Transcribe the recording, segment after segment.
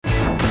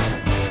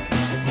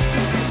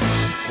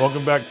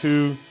Welcome back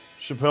to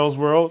Chappelle's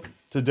World.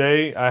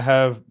 Today I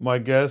have my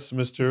guest,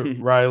 Mr.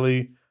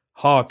 Riley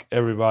Hawk.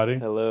 Everybody,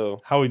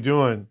 Hello. how we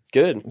doing?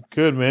 Good.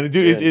 Good, man.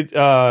 Dude,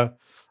 I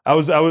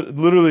was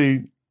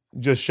literally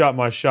just shot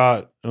my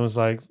shot and was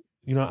like,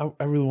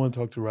 I really want to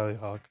talk to Riley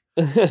Hawk.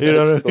 You know what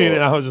I mean? Cool.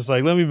 And I was just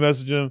like, let me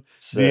message him,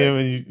 DM,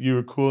 and you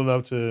were cool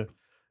enough to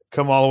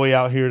come all the way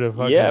out here to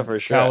fucking for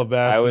sure.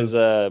 Calabasas. I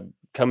was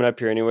coming up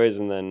here anyways,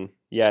 and then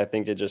I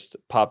think it just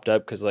popped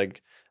up because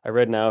like I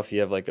read now if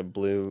you have like a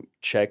blue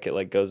check, it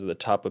like goes to the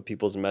top of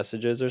people's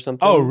messages or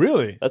something. Oh,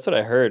 really? That's what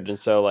I heard, and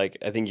so like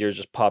I think yours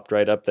just popped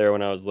right up there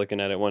when I was looking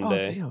at it one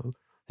day. Damn.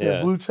 Yeah,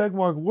 That blue check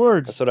mark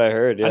works. that's what I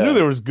heard. Yeah, I knew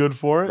there was good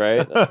for it.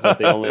 right. That's not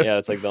the only. Yeah,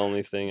 it's like the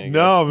only thing. I guess.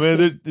 No,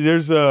 man.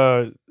 There's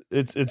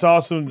it's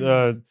awesome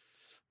to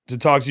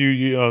talk to you.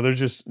 You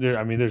know,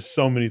 I mean, there's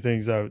so many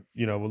things I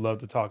would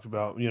love to talk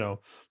about.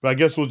 But I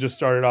guess we'll just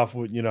start it off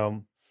with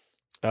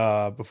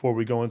before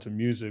we go into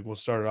music, we'll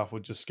start it off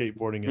with just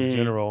skateboarding in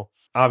general.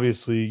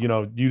 Obviously, you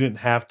didn't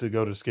have to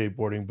go to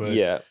skateboarding,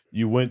 but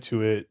you went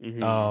to it.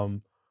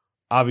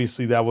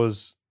 Obviously, that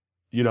was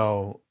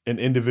an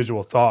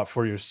individual thought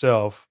for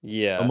yourself.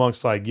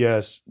 Amongst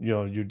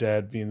your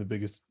dad being the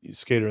biggest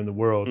skater in the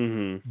world,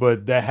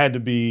 but that had to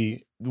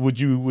be.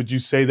 Would you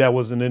say that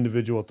was an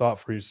individual thought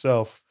for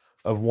yourself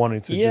of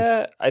wanting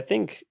to? I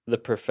think the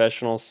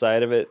professional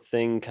side of it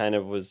thing kind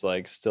of was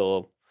like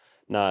still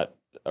not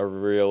a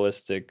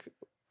realistic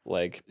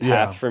like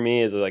path for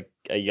me as like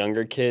a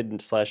younger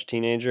kid /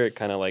 teenager. It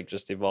kind of like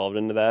just evolved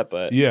into that,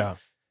 but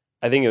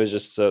I think it was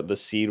just so the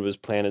seed was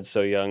planted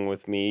so young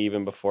with me,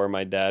 even before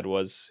my dad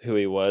was who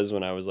he was.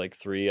 When I was like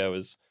 3, I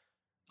was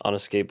on a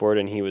skateboard,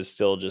 and he was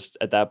still just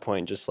at that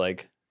point just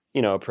like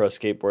a pro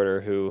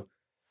skateboarder who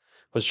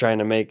was trying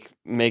to make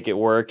it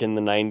work in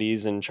the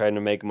 90s and trying to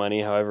make money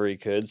however he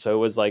could. So it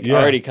was like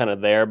already kind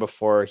of there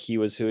before he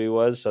was who he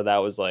was. So that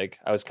was like,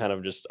 I was kind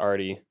of just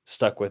already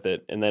stuck with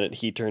it. And then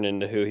he turned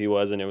into who he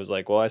was, and it was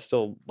like, well, I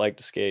still like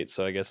to skate.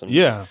 So I guess I'm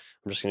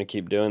just going to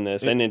keep doing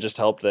this. And it just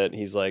helped that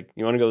he's like,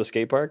 you want to go to the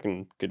skate park?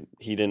 And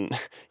he didn't,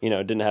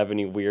 didn't have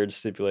any weird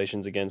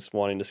stipulations against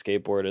wanting to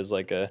skateboard as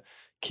like a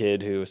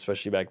kid who,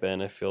 especially back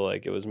then, I feel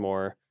like it was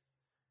more,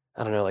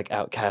 I don't know, like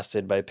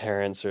outcasted by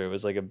parents, or it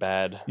was like a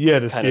bad to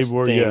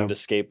skateboard, to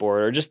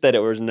skateboard, or just that it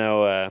was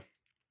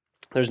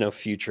there's no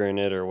future in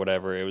it or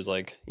whatever. It was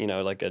like,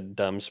 like a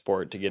dumb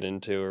sport to get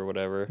into or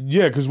whatever.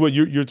 Yeah, because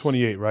you're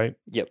 28, right?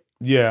 Yep.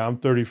 Yeah, I'm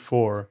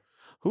 34.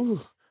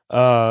 Ooh.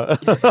 Yeah,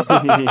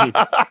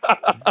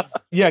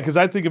 because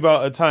I think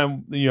about a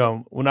time,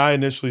 when I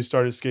initially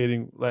started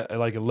skating at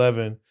like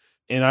 11.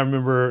 And I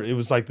remember it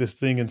was like this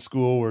thing in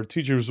school where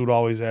teachers would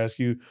always ask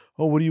you,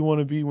 "Oh, what do you want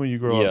to be when you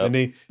grow up?" And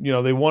they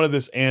wanted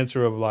this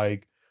answer of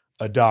like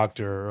a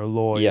doctor or a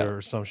lawyer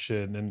or some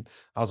shit. And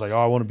I was like, "Oh,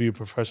 I want to be a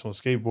professional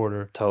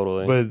skateboarder."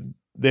 Totally. But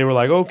they were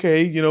like,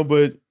 "Okay,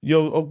 but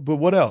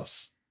what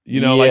else?"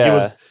 Like it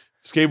was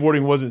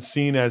skateboarding wasn't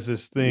seen as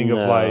this thing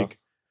of like,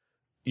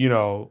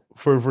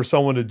 for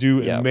someone to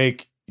do and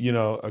make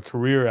a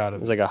career out of it.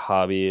 It was like a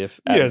hobby, it's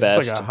like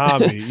a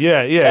hobby.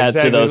 Yeah, adds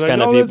to those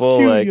kind of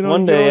people. Like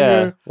one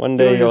day,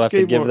 you'll have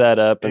to give that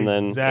up, and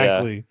then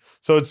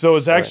So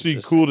it's actually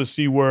cool to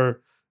see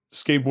where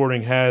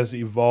skateboarding has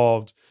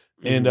evolved,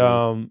 and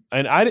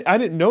I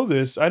didn't know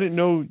this. I didn't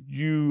know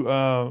you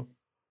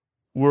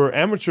were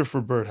amateur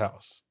for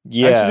Birdhouse.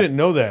 Yeah, I actually didn't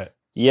know that.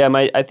 Yeah,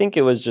 I think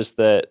it was just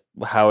that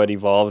how it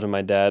evolved, and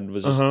my dad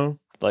was just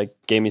like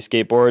gave me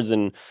skateboards,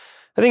 and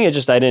I think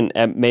I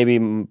didn't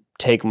maybe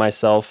take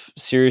myself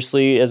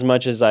seriously as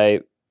much as I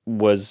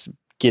was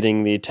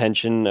getting the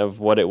attention of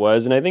what it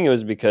was. And I think it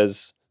was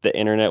because the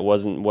internet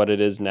wasn't what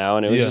it is now.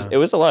 And it was it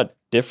was a lot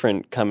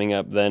different coming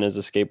up then as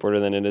a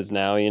skateboarder than it is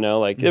now,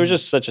 like there was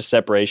just such a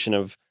separation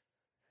of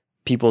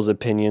people's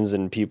opinions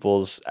and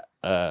people's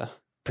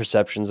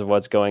perceptions of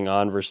what's going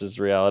on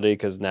versus reality.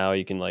 Cause now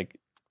you can like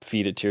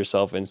feed it to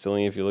yourself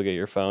instantly if you look at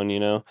your phone,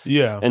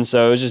 Yeah. And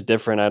so it was just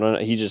different. I don't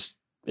know.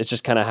 It's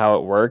just kind of how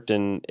it worked,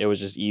 and it was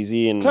just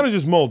easy and kind of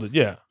just molded.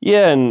 Yeah.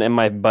 Yeah. And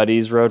my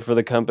buddies rode for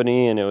the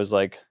company, and it was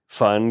like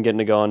fun getting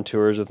to go on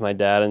tours with my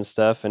dad and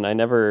stuff. And I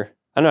don't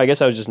know, I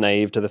guess I was just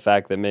naive to the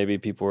fact that maybe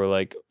people were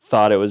like,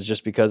 thought it was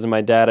just because of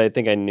my dad. I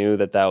think I knew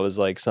that was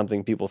like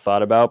something people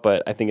thought about,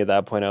 but I think at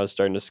that point I was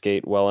starting to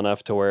skate well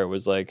enough to where it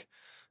was like,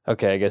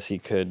 okay, I guess he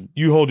could.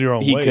 You hold your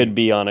own weight. He could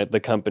be on the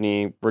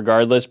company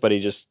regardless, but he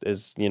just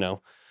is,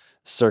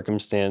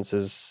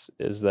 circumstances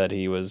is that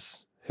he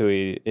was who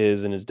he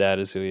is and his dad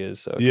is who he is.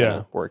 So it kind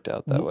of worked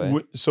out that way.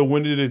 So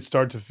when did it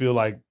start to feel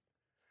like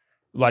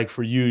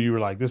for you were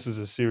like, this is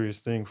a serious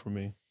thing for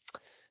me?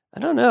 I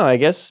don't know. I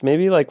guess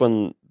maybe like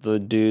when the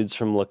dudes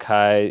from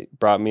Lakai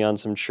brought me on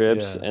some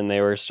trips and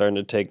they were starting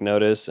to take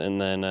notice, and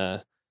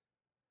then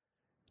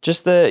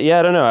just I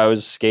don't know. I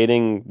was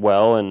skating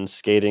well and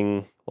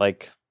skating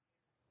like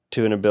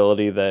to an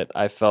ability that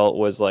I felt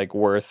was like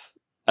worth.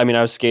 I mean,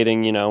 I was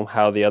skating,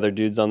 how the other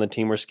dudes on the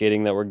team were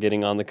skating that were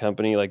getting on the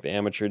company, like the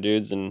amateur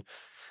dudes. And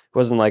it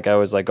wasn't like I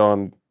was like, oh,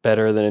 I'm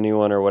better than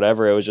anyone or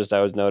whatever. It was just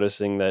I was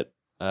noticing that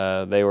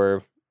they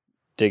were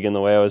digging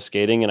the way I was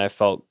skating, and I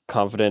felt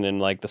confident in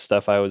like the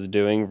stuff I was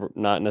doing,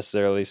 not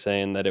necessarily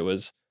saying that it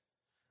was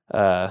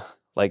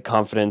like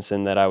confidence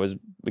in that I was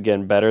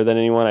again better than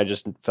anyone. I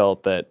just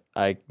felt that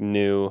I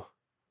knew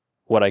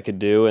what I could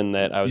do and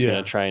that I was going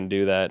to try and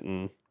do that,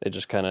 and it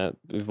just kind of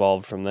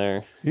evolved from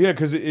there. Yeah,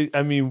 because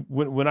I mean,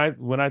 when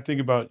I think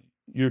about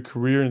your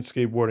career in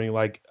skateboarding,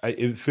 like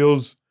it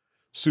feels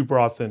super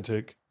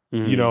authentic,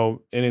 you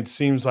know, and it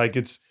seems like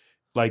it's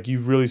like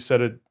you've really set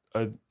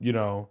a you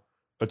know,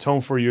 a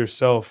tone for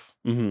yourself,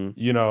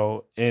 you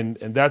know, and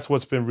that's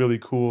what's been really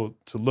cool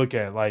to look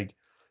at. Like,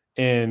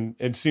 and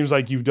it seems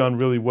like you've done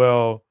really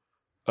well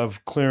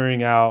of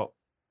clearing out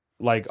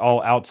like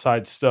all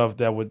outside stuff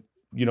that would,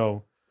 you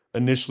know,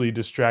 initially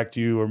distract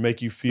you or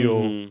make you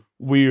feel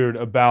weird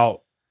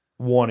about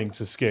wanting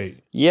to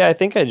skate. Yeah, I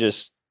think I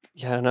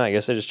don't know. I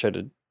guess I just tried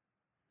to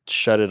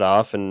shut it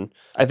off. And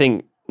I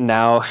think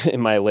now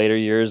in my later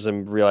years,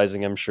 I'm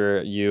realizing, I'm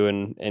sure you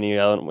and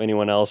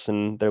anyone else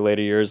in their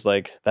later years,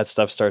 like that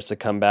stuff starts to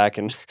come back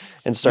and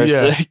starts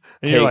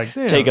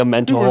to take a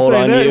mental hold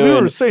on you.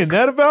 You were saying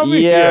that about me?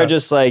 Yeah, or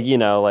just like, you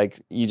know,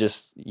 like you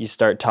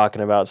start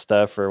talking about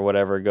stuff or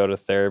whatever, go to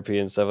therapy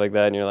and stuff like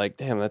that. And you're like,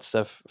 damn, that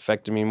stuff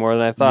affected me more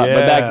than I thought.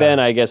 But back then,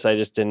 I guess I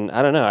just didn't,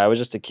 I don't know. I was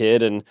just a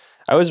kid and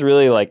I was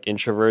really like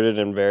introverted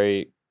and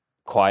very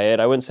quiet.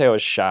 I wouldn't say I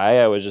was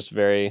shy. I was just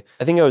I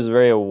think I was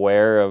very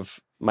aware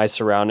of my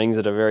surroundings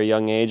at a very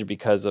young age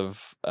because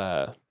of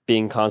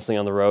being constantly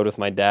on the road with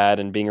my dad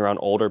and being around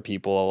older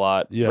people a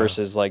lot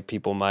versus like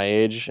people my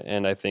age.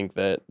 And I think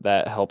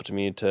that helped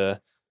me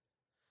to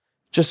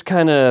just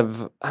kind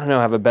of, I don't know,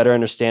 have a better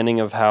understanding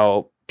of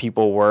how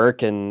people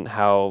work and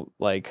how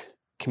like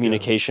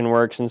communication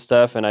works and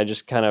stuff. And I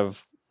just kind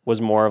of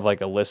was more of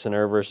like a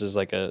listener versus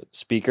like a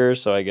speaker.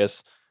 So I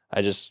guess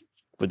I just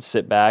would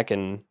sit back,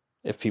 and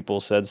if people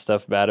said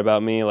stuff bad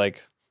about me,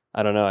 like,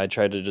 I don't know, I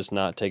tried to just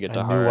not take it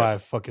to heart. I knew why I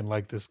fucking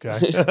like this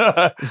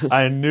guy.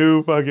 I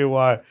knew fucking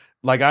why.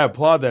 Like, I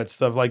applaud that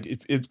stuff. Like,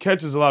 it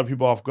catches a lot of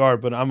people off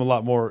guard, but I'm a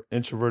lot more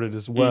introverted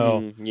as well.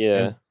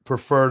 And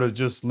prefer to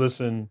just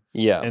listen.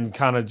 Yeah. And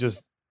kind of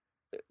just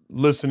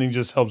listening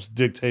just helps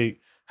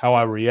dictate how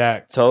I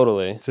react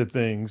to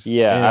things.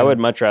 Yeah, and I would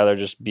much rather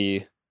just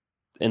be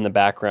in the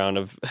background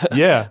of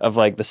of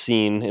like the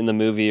scene in the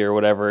movie or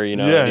whatever, you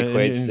know, it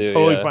equates to.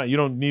 Totally fine. You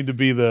don't need to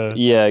be the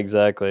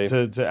exactly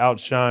to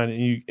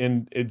outshine.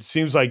 And it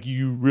seems like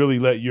you really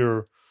let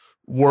your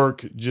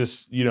work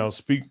just, you know,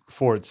 speak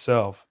for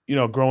itself. You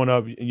know, growing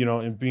up, you know,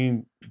 and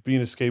being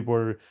a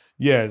skateboarder,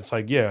 it's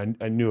like,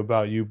 I knew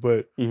about you,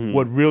 but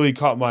what really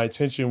caught my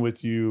attention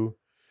with you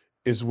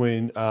is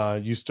when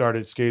you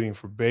started skating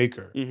for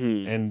Baker,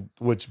 and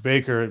which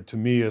Baker to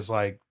me is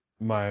like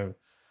my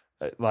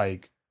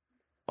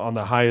on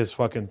the highest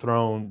fucking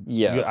throne.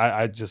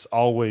 I just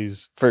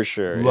always for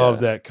sure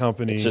love that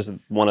company. It's just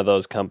one of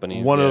those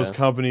companies. One of those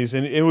companies.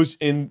 And it was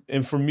and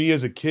for me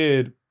as a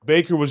kid,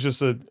 Baker was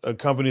just a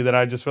company that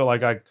I just felt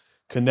like I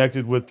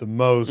connected with the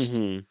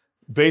most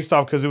based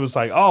off, because it was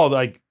like, oh,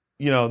 like,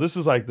 you know, this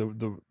is like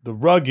the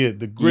rugged,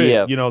 the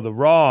grit, you know, the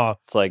raw.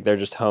 It's like they're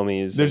just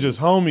homies.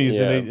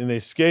 And they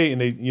skate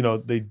and they, you know,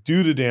 they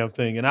do the damn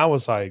thing. And I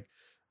was like,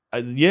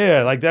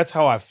 like that's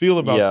how I feel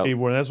about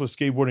skateboarding. That's what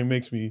skateboarding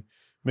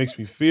makes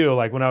me feel.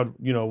 Like when I would,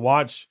 you know,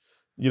 watch,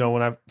 you know,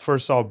 when I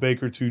first saw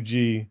Baker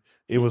 2G,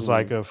 it was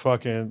like a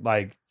fucking,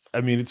 like,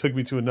 I mean, it took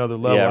me to another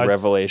level. Yeah,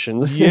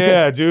 revelations.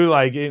 Yeah, dude.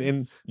 Like,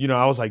 and you know,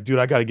 I was like, dude,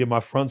 I got to get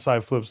my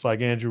frontside flips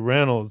like Andrew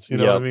Reynolds. You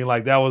know what I mean?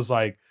 Like, that was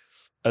like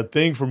a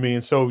thing for me.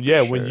 And so,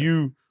 when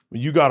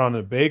you got on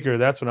the Baker,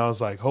 that's when I was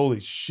like,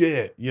 holy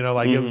shit. You know,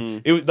 like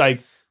it was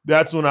like,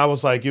 that's when I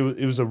was like,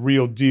 it was a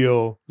real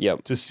deal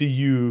to see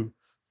you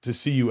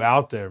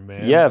out there,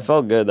 man. Yeah, it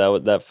felt good.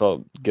 That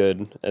felt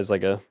good as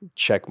like a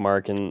check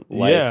mark in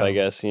life, I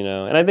guess, you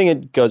know. And I think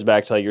it goes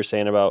back to like you're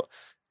saying about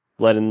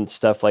letting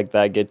stuff like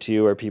that get to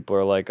you, where people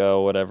are like,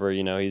 oh, whatever,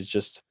 you know, he's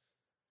just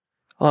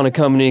on a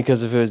company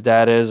because of who his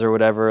dad is or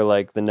whatever,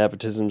 like the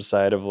nepotism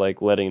side of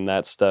like letting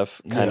that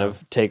stuff kind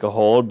of take a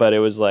hold. But it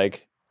was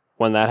like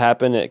when that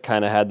happened, it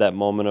kind of had that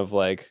moment of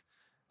like,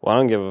 well, I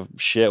don't give a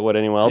shit what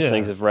anyone else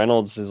thinks. If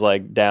Reynolds is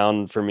like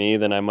down for me,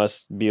 then I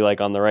must be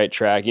like on the right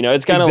track. You know,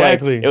 it's kind of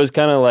like, it was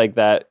kind of like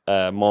that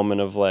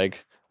moment of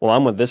like, well,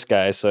 I'm with this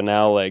guy, so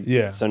now like,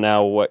 so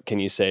now what can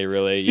you say,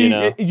 really?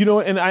 See, you know,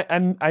 and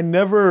I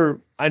never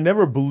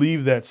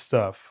believe that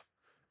stuff.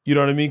 You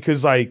know what I mean?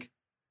 Because like,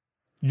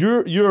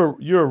 you're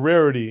a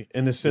rarity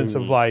in the sense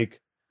of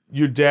like,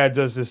 your dad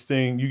does this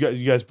thing. You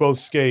guys both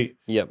skate.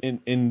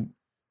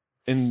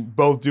 And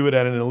both do it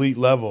at an elite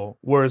level.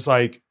 Whereas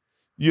like,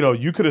 you know,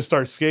 you could have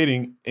started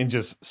skating and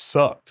just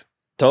sucked.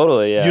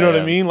 Totally, yeah. You know what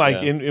I mean?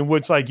 Like in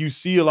which like you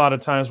see a lot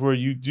of times where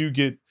you do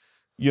get,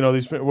 you know,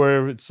 these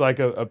where it's like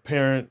a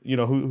parent, you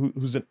know,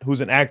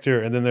 who's an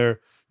actor, and then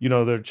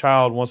their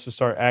child wants to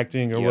start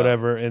acting or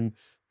whatever, and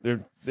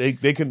they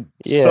can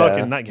suck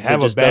and not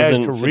have a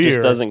bad career. If it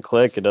just doesn't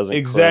click, it doesn't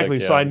exactly.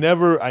 click, So I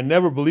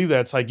never believe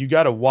that. It's like you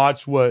got to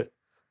watch what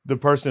the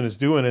person is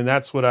doing, and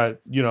that's what I,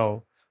 you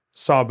know,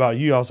 saw about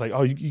you, I was like,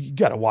 oh, you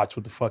got to watch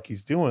what the fuck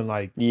he's doing.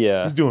 Like,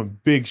 Yeah. he's doing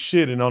big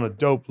shit and on a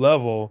dope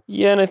level.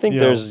 Yeah, and I think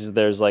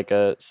there's like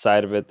a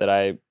side of it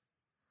that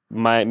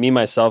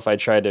myself, I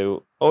try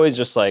to always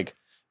just like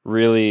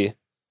really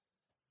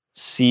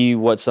see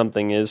what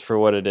something is for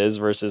what it is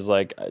versus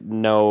like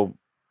no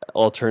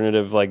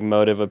alternative like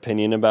motive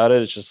opinion about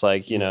it. It's just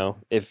like, you know,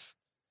 if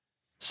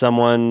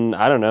someone,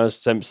 I don't know,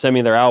 send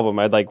me their album,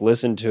 I'd like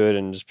listen to it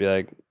and just be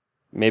like,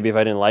 maybe if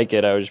I didn't like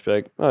it, I would just be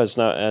like, oh, it's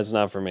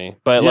not for me.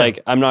 But like,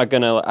 I'm not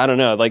gonna, I don't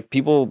know, like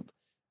people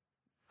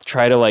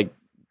try to like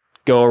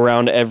go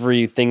around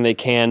everything they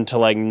can to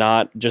like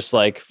not just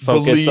like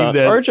focus on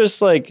that, or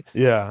just like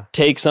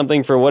take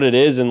something for what it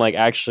is and like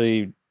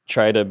actually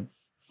try to,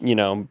 you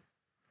know,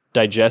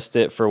 digest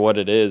it for what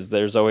it is.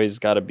 There's always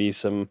got to be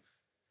some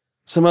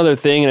other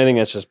thing, and I think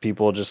that's just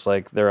people just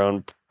like their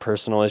own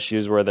personal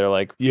issues where they're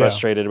like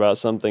frustrated about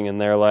something in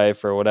their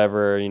life or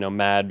whatever, you know,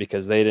 mad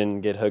because they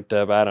didn't get hooked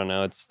up. I don't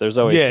know. There's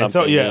always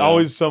something. You know?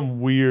 Always some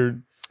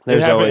weird.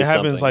 There's always it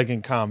happens something. like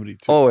in comedy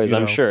too. Always,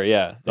 I'm sure.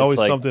 Yeah, it's always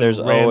like something. There's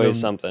random, always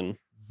something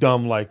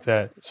dumb like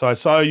that. So I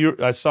saw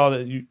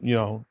that you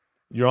know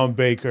you're on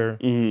Baker,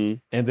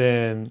 and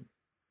then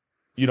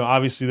you know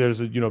obviously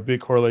there's a big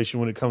correlation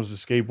when it comes to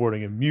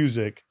skateboarding and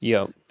music.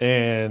 Yep.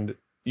 And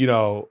you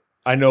know.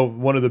 I know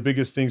one of the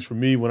biggest things for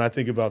me when I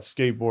think about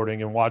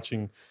skateboarding and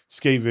watching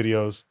skate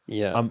videos,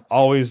 I'm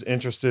always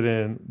interested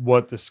in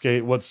what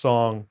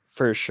song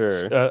for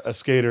sure a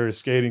skater is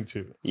skating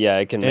to. Yeah,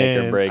 it can make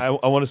or break. I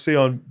want to say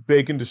on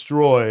Bake and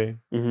Destroy,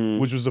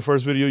 which was the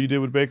first video you did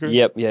with Baker.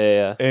 Yep,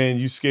 yeah. And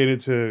you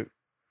skated to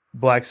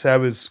Black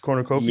Sabbath's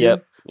Cornucopia.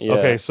 Yep. Yeah.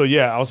 Okay, so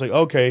I was like,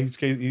 okay,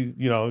 he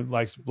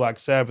likes Black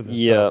Sabbath and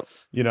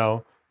stuff. You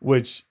know,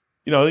 which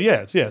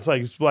it's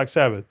like it's Black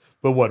Sabbath.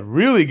 But what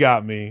really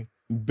got me.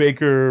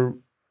 Baker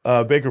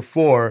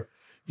 4,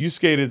 you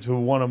skated to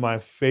one of my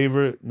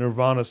favorite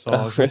Nirvana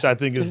songs, which I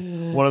think is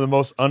one of the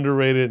most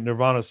underrated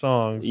Nirvana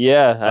songs.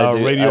 Yeah, I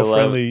do. Radio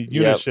Friendly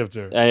Unit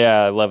Shifter.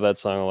 Yeah, I love that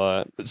song a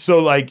lot. So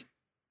like,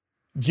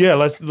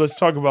 let's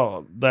talk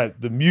about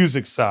the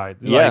music side.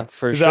 Yeah, like,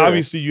 for sure.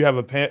 Obviously, you have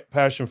a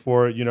passion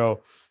for it. You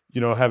know,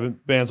 having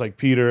bands like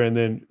Peter, and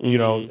then you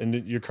know,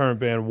 and your current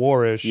band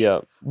Warish. Yeah,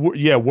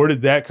 where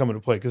did that come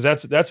into play? Because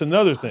that's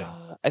another thing.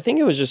 I think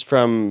it was just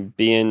from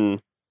being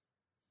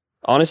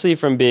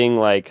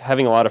like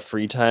having a lot of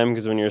free time,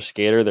 because when you're a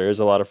skater, there is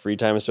a lot of free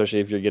time, especially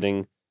if you're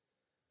getting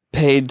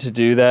paid to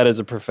do that as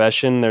a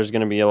profession. There's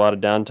going to be a lot of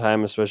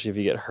downtime, especially if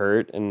you get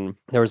hurt. And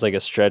there was like a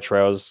stretch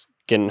where I was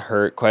getting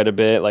hurt quite a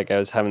bit. Like I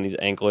was having these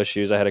ankle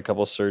issues. I had a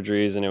couple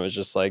surgeries, and it was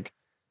just like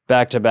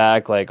back to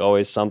back, like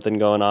always something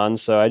going on.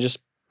 So I just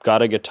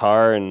got a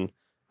guitar, and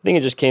I think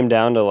it just came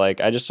down to like,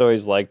 I just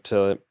always liked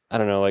to, I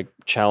don't know, like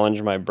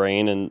challenge my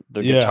brain, and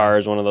the guitar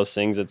is one of those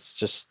things.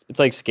 It's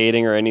like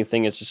skating or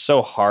anything. It's just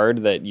so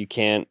hard that you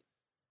can't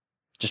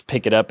just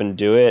pick it up and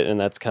do it. And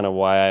that's kind of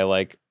why I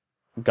like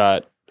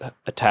got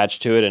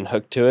attached to it and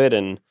hooked to it.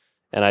 And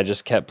I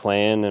just kept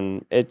playing,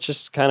 and it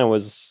just kind of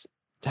was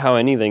how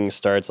anything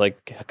starts.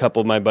 Like a couple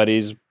of my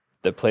buddies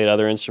that played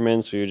other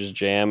instruments, we would just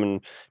jam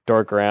and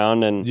dork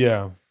around, and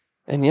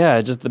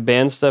just the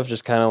band stuff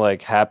just kind of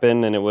like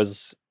happened. And it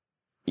was,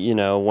 you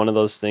know, one of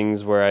those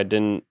things where I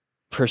didn't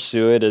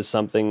pursue it as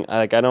something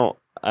like I don't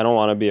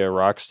want to be a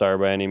rock star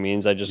by any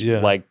means. I just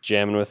like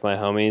jamming with my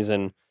homies,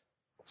 and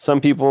some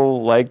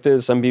people liked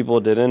it, some people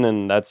didn't,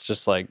 and that's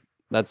just like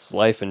that's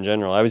life in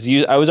general. I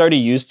was already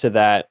used to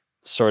that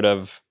sort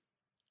of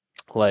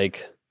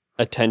like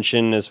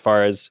attention as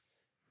far as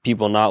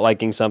people not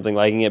liking something,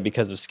 liking it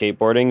because of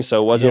skateboarding.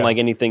 So it wasn't like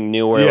anything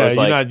new where it was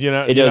like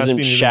it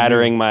wasn't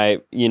shattering my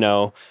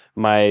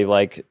my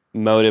like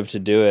motive to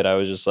do it. I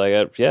was just like,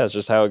 it's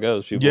just how it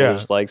goes. People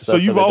just like stuff. So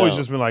you've always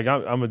just been like,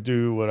 I'm gonna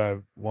do what I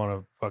want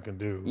to fucking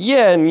do.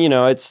 Yeah, and you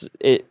know,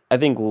 I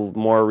think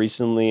more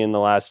recently in the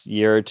last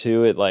year or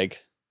two, it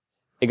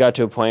got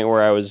to a point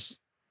where I was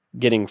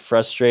getting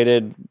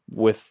frustrated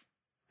with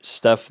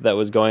stuff that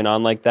was going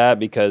on like that,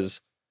 because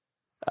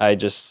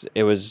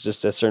it was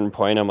just a certain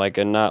point. I'm like,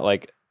 I'm not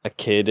like a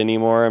kid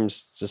anymore. I'm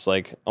just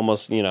like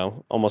almost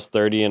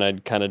 30, and I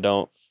kind of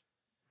don't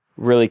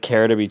really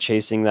care to be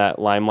chasing that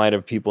limelight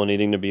of people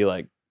needing to be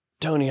like,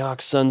 Tony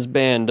Hawk's son's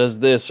band does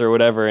this or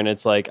whatever. And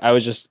it's like, I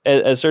was just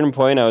at a certain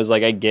point, I was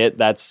like, I get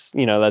that's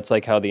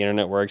like how the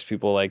internet works.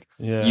 People like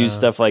use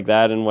stuff like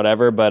that and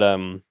whatever. But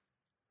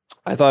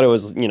I thought it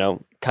was,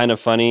 kind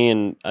of funny.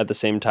 And at the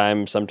same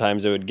time,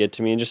 sometimes it would get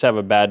to me and just have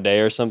a bad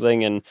day or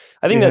something. And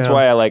I think that's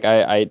why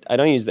I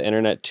don't use the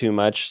internet too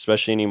much,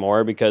 especially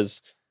anymore,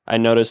 because I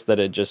noticed that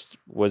it just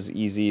was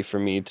easy for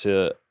me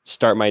to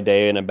start my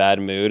day in a bad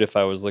mood if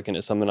I was looking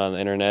at something on the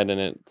internet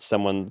and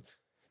someone,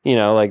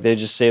 like they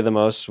just say the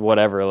most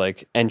whatever,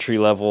 like entry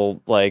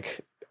level,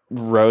 like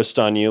roast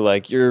on you,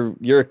 like you're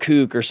a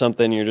kook or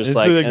something. You're just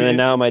and then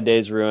now my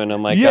day's ruined.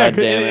 I'm like, God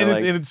damn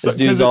it, this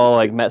dude's all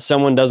like,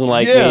 someone doesn't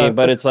like me,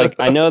 but it's like,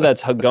 I know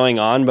that's going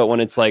on, but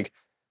when it's like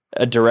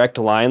a direct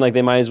line, like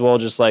they might as well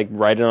just like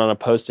write it on a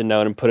Post-it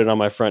note and put it on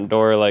my front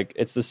door. Like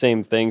it's the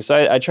same thing.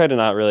 So I try to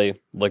not really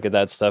look at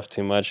that stuff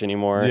too much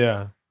anymore.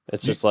 Yeah.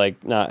 It's just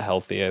like not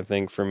healthy, I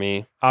think, for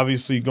me.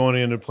 Obviously, going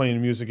into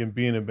playing music and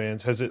being in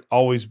bands, has it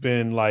always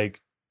been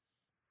like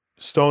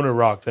stoner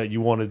rock that you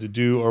wanted to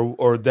do,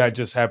 or that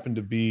just happened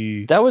to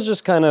be? That was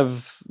just kind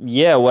of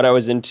what I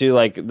was into.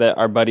 Like that,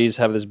 our buddies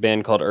have this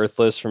band called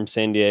Earthless from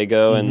San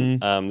Diego,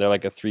 and they're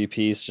like a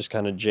 3-piece, just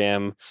kind of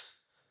jam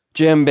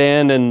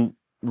band, and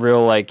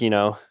real like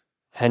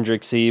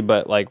Hendrixy,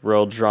 but like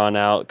real drawn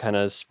out kind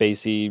of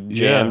spacey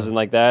jams and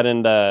like that,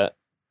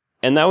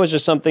 and that was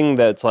just something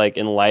that's like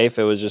in life,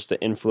 it was just an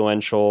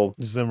influential.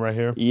 This is them right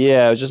here.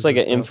 Yeah, it was just like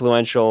an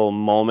influential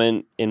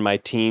moment in my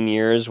teen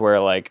years where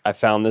like I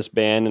found this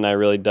band and I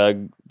really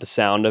dug the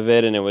sound of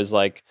it, and it was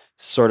like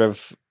sort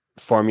of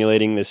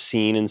formulating this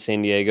scene in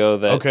San Diego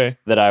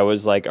that I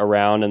was like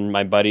around, and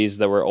my buddies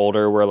that were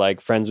older were like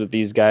friends with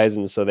these guys,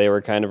 and so they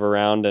were kind of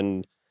around,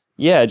 and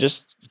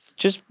just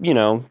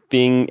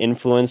being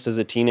influenced as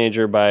a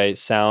teenager by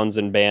sounds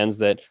and bands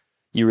that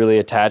you really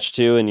attach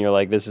to, and you're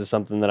like, this is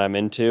something that I'm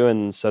into.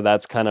 And so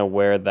that's kind of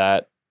where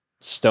that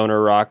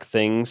stoner rock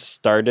thing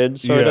started,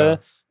 sort of.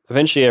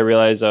 Eventually I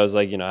realized I was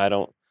like,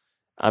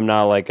 I'm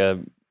not like a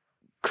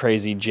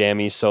crazy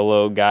jammy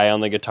solo guy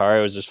on the guitar.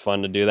 It was just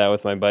fun to do that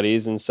with my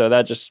buddies. And so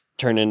that just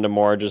turned into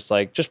more just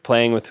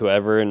playing with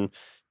whoever, and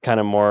kind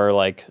of more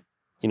like,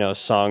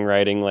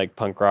 songwriting, like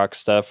punk rock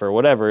stuff or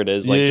whatever it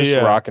is,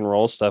 like rock and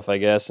roll stuff, I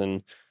guess.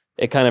 And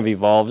it kind of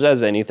evolves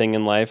as anything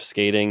in life.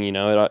 Skating,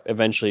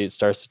 eventually it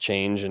starts to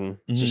change, and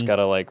just got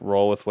to like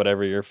roll with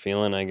whatever you're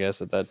feeling, I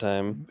guess, at that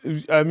time.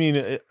 I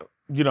mean,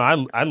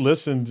 I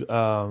listened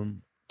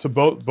to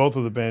both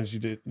of the bands you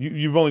did.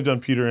 You've only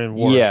done Peter and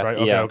Wars, right?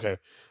 Okay.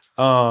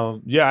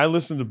 I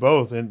listened to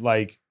both, and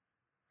like,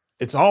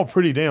 it's all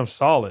pretty damn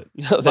solid.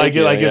 It's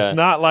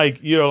not like,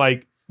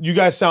 like you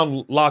guys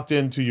sound locked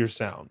into your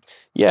sound.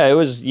 Yeah, it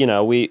was,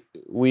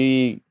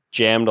 we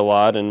jammed a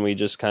lot, and we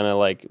just kind of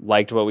like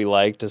liked what we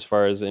liked as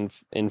far as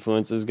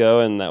influences go.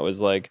 And that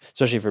was like,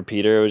 especially for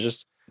Peter, it was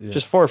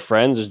just 4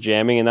 friends just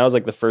jamming. And that was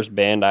like the first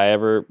band I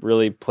ever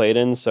really played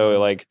in. So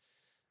like,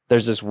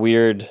 there's this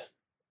weird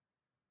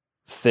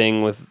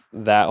thing with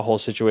that whole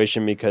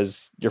situation,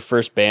 because your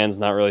first band's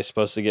not really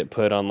supposed to get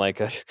put on like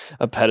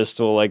a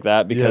pedestal like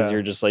that, because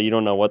you're just like, you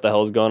don't know what the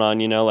hell is going on,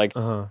 like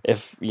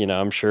if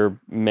I'm sure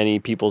many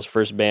people's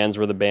first bands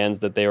were the bands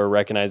that they were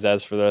recognized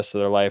as for the rest of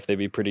their life, they'd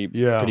be pretty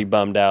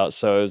bummed out.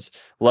 So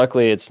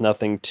luckily it's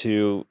nothing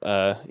too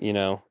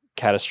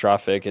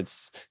catastrophic.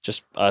 It's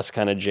just us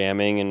kind of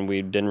jamming, and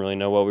we didn't really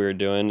know what we were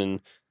doing,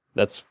 and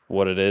that's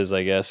what it is,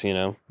 I guess.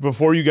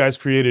 Before you guys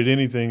created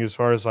anything as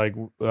far as like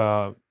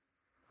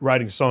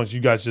writing songs,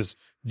 you guys just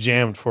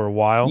jammed for a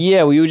while.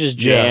 Yeah, we would just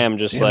jam,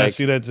 I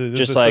see that.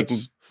 Just like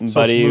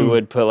Buddy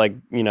would put like,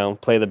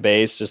 play the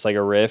bass, just like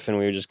a riff, and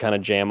we would just kind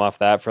of jam off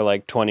that for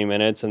like 20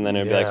 minutes, and then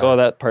it'd be like, oh,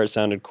 that part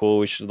sounded cool,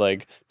 we should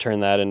like turn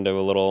that into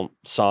a little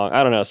song.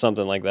 I don't know,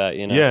 something like that,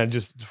 Yeah,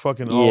 just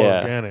fucking all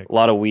organic. A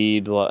lot of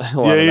weed, a lot of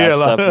that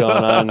stuff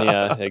going on.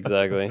 Yeah,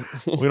 exactly.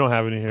 We don't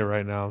have any here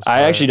right now.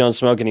 I actually don't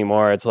smoke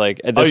anymore. It's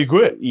like you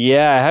quit?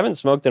 Yeah, I haven't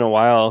smoked in a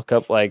while. A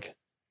couple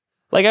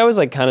like I was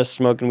like kind of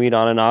smoking weed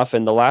on and off,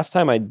 and the last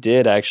time I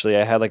did, actually,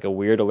 I had like a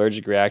weird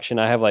allergic reaction.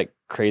 I have like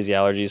crazy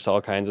allergies to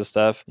all kinds of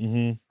stuff.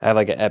 I have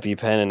like an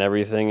EpiPen and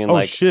everything, and I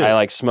like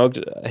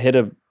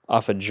hit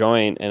off a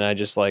joint, and I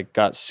just like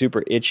got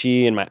super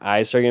itchy, and my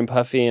eyes started getting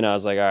puffy, and I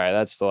was like, all right,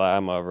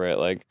 I'm over it.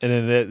 Like, and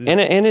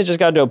it just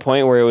got to a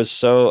point where it was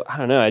so, I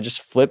don't know, it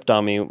just flipped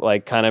on me,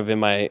 like kind of in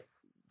my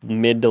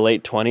mid to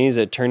late 20s.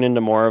 It turned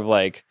into more of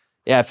like,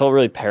 I felt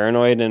really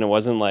paranoid, and it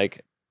wasn't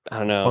like, I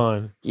don't know.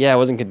 Fun. Yeah, it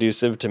wasn't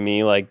conducive to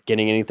me like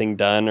getting anything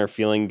done or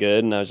feeling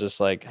good, and I was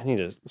just like, I need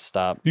to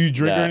stop. Do you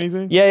drink or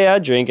anything? Yeah, I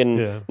drink,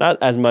 and not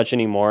as much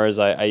anymore as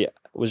I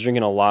was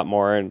drinking a lot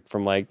more, and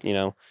from like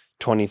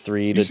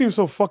 23 to you seem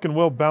so fucking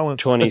well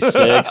balanced.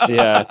 26,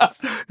 yeah.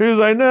 He was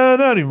like, no,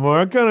 not anymore.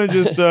 I kind of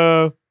just.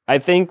 I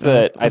think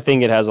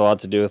it has a lot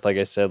to do with, like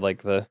I said,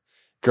 like the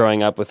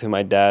growing up with who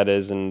my dad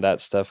is, and that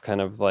stuff kind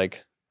of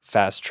like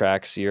fast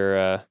tracks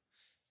your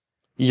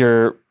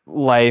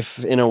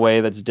life in a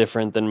way that's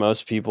different than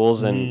most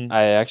people's. And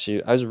I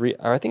think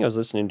I was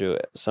listening to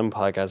some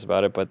podcast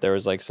about it, but there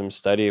was like some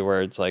study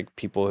where it's like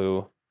people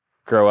who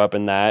grow up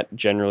in that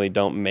generally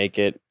don't make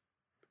it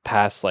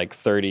past like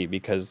 30,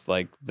 because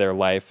like their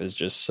life is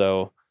just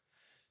so,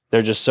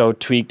 they're just so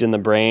tweaked in the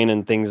brain,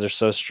 and things are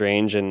so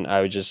strange. And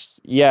I would just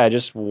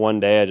one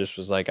day I just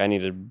was like, I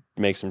need to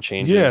make some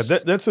changes. Yeah,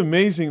 that's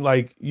amazing.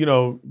 Like,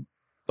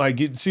 like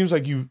it seems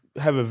like you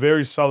have a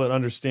very solid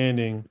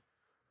understanding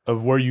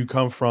of where you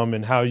come from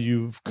and how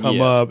you've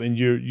come up, and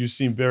you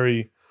seem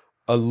very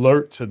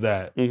alert to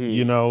that.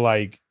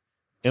 Like,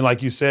 and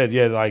like you said,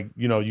 like,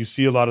 you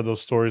see a lot of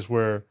those stories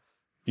where,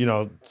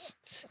 people,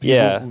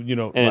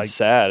 and like, it's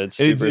sad. It's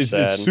super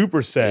sad. It's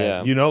super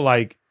sad.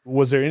 Like,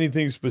 was there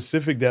anything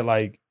specific that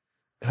like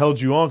held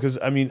you on? Because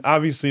I mean,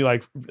 obviously,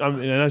 like, and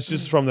that's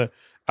just from the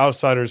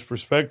outsider's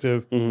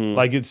perspective.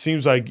 Like, it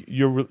seems like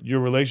your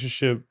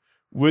relationship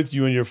with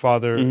you and your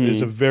father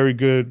is a very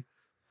good,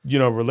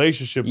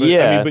 relationship. But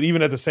I mean, but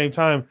even at the same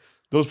time,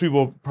 those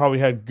people probably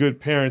had good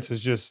parents.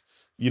 It's just,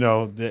 they're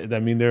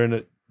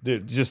in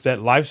just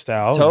that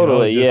lifestyle.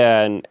 Totally, just,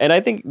 yeah. And I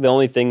think the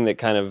only thing that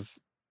kind of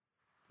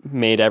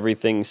made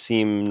everything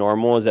seem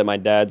normal is that my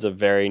dad's a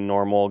very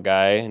normal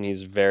guy, and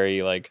he's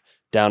very like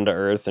down to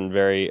earth and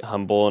very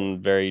humble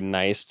and very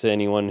nice to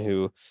anyone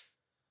who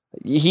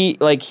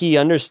he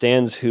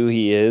understands who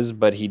he is,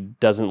 but he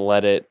doesn't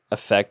let it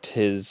affect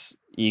his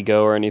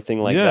ego or anything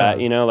like that,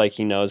 like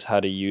he knows how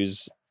to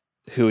use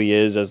who he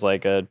is as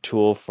like a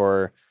tool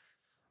for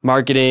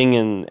marketing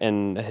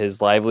and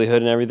his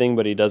livelihood and everything,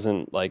 but he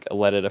doesn't like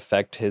let it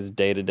affect his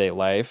day-to-day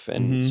life.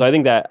 And so I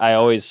think that I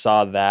always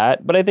saw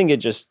that, but I think it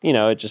just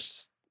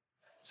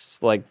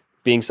like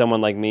being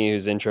someone like me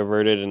who's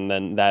introverted and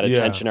then that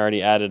attention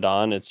already added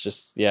on, it's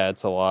just,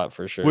 it's a lot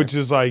for sure. Which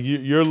is like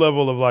your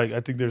level of like, I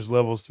think there's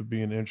levels to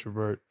being an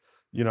introvert.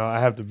 I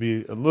have to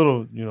be a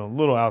little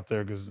out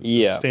there because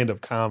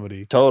stand-up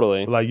comedy.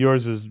 Totally. Like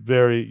yours is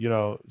very,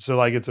 so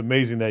like it's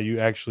amazing that you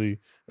actually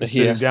are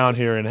sitting down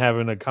here and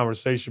having a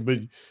conversation, but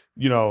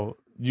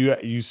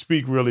you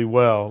speak really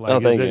well.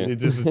 Like thank you.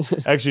 This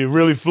is actually a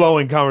really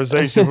flowing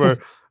conversation for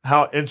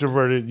how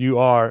introverted you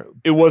are.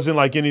 It wasn't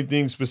like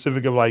anything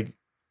specific of like,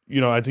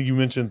 I think you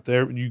mentioned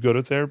therapy. You go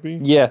to therapy?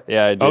 Yeah,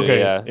 I do. Okay.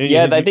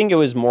 Yeah. I think it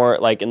was more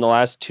like in the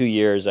last 2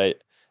 years, I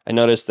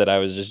noticed that I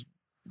was just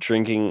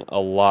drinking a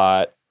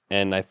lot,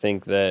 and I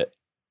think that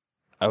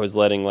I was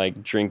letting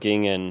like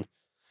drinking and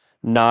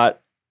not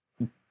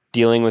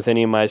dealing with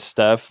any of my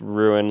stuff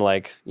ruin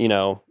like,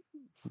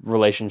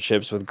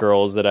 relationships with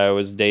girls that I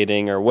was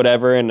dating or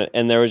whatever.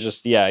 And there was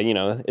just,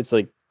 it's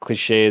like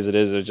cliche as it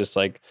is, there's just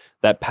like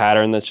that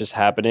pattern that's just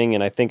happening.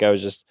 And I think I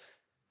was just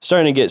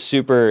starting to get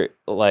super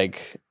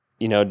like,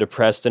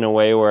 depressed in a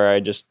way where I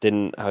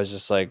was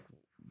just like,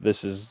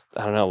 this is,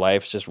 I don't know,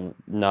 life's just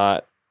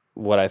not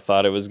what I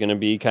thought it was going to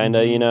be kind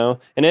of,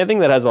 and I think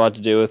that has a lot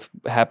to do with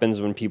happens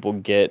when people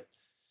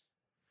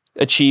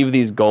achieve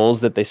these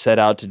goals that they set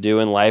out to do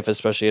in life,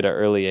 especially at an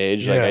early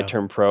age. Like I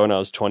turned pro when I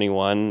was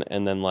 21,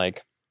 and then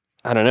like,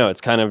 I don't know,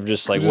 it's kind of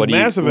just like, what do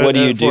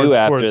you do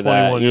after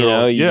that?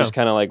 You just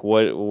kind of like,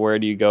 where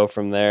do you go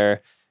from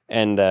there?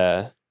 And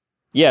so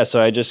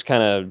I just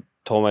kind of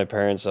told my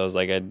parents, I was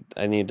like,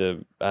 I need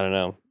to, I don't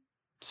know,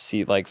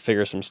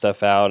 figure some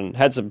stuff out, and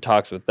had some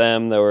talks with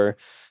them that were,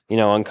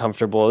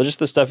 uncomfortable. Just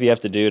the stuff you have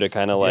to do to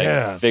kind of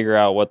like figure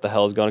out what the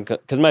hell is going on.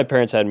 Because my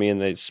parents had me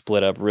and they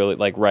split up really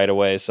like right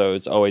away. So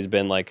it's always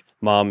been like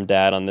mom,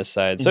 dad on this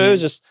side. So it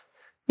was just,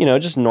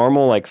 just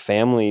normal like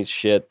family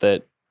shit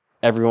that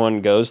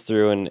everyone goes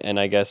through. And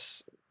I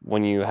guess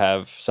when you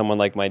have someone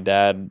like my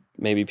dad,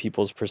 maybe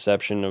people's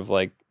perception of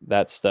like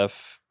that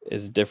stuff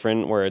is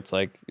different, where it's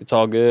like, it's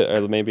all good,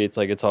 or maybe it's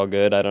like, it's all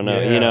good. I don't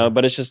know,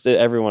 but it's just,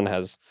 everyone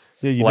has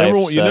you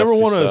never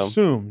want to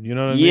assume, you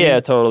know what I mean? Yeah,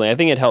 totally. I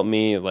think it helped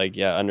me like,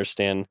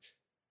 understand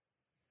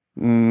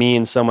me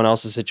and someone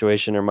else's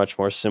situation are much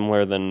more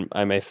similar than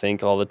I may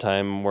think all the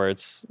time, where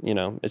it's,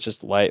 it's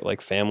just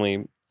like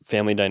family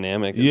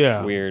dynamic.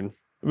 It's weird.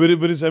 But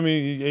it's, I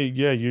mean,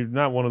 you're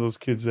not one of those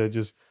kids that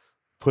just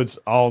puts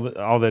all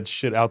that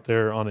shit out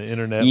there on the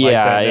internet.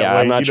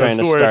 I'm not trying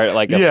to start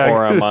like a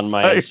forum on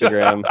my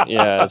Instagram.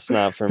 It's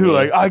not for me. You're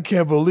like, I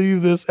can't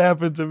believe this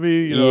happened to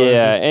me.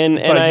 And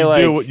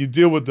you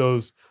deal with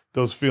those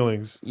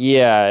feelings.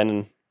 Yeah,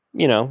 and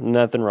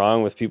nothing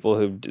wrong with people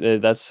who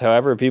that's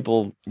however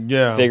people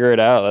figure it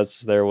out. That's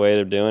their way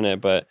of doing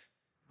it. But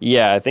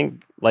I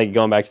think like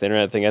going back to the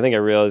internet thing, I think I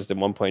realized at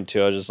one point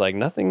too, I was just like,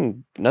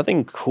 nothing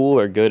cool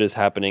or good is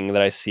happening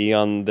that I see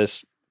on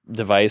this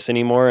device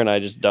anymore, and I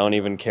just don't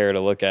even care to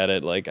look at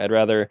it. Like I'd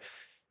rather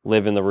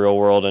live in the real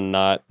world and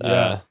not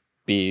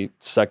be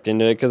sucked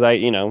into it, because I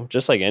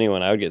just like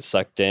anyone, I would get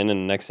sucked in,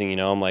 and next thing you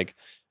know, I'm like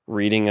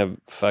reading a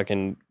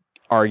fucking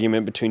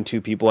argument between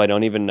two people I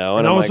don't even know,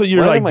 and also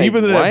you're like deep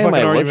into that fucking argument. Why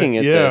am I looking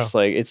at this?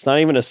 Like it's not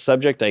even a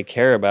subject I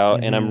care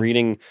about, and I'm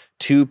reading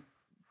two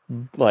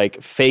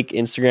like fake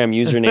Instagram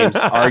usernames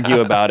argue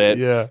about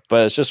it.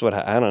 But it's just what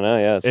I don't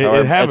know.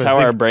 It's how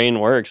our brain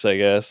works, I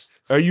guess.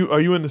 Are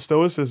you into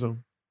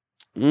stoicism?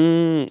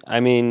 I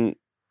mean,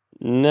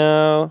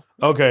 no.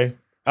 Okay.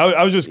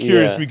 I was just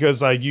curious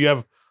because like you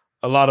have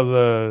a lot of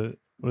the,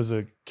 what is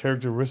it,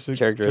 characteristics.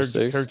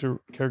 Character,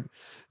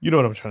 you know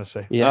what I'm trying to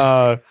say.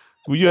 Yeah.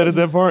 Will you edit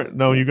that part?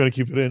 No, you're going to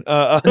keep it in.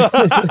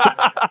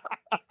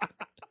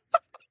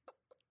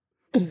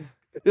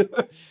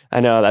 I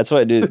know, that's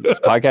what I do. These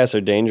podcasts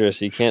are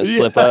dangerous. You can't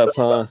slip up,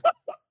 huh?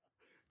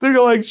 They're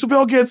like,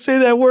 Chappelle can't say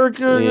that word.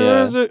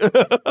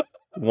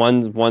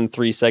 One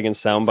 3-second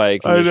soundbite.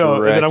 I know,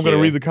 and then I'm going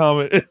to read the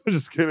comment. I'm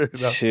just kidding.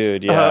 No.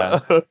 Dude, yeah.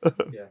 Not only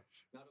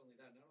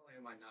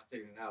am I not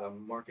taking it out,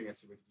 I'm marking it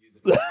so we can use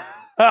it.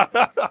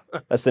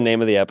 That's the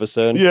name of the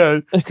episode. Yeah.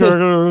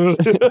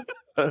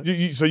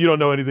 So you don't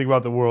know anything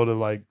about the world of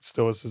like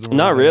stoicism?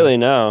 Not really,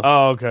 no.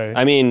 Oh, okay.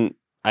 I mean,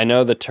 I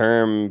know the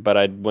term, but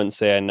I wouldn't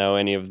say I know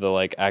any of the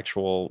like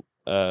actual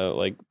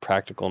like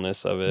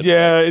practicalness of it.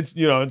 Yeah, it's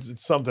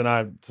it's something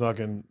I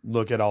fucking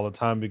look at all the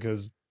time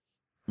because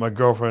my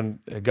girlfriend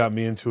had got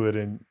me into it,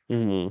 and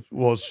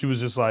well, she was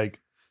just like,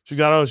 she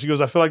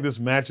goes, I feel like this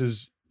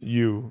matches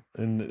you,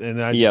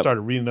 and I just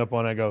started reading up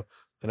on it. I go,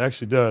 It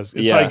actually does.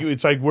 Yeah.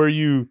 It's like where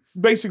you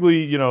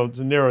basically,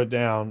 to narrow it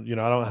down,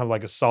 I don't have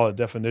like a solid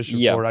definition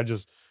Yeah. for it. I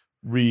just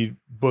read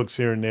books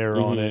here and there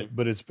on it,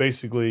 but it's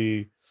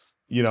basically,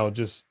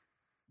 just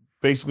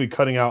basically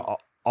cutting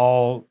out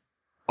all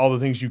the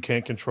things you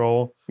can't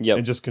control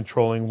and just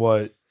controlling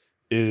what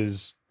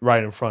is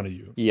right in front of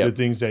you. The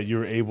things that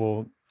you're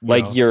able,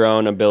 your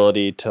own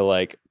ability to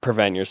like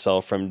prevent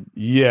yourself from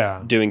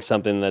doing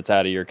something that's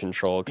out of your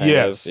control. Kind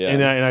of. Yeah.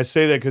 And I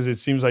say that because it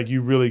seems like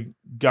you really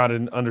got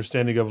an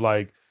understanding of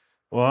like,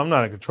 well, I'm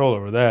not in control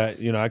over that.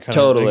 I kind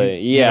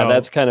of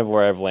that's kind of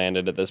where I've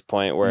landed at this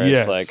point where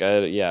it's like,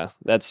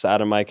 that's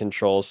out of my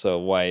control. So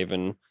why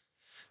even?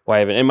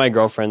 And my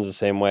girlfriend's the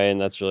same way,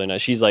 and that's really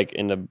nice. She's like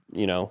into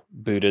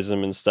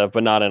Buddhism and stuff,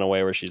 but not in a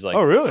way where she's like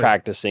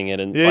practicing it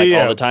and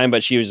all the time.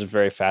 But she was just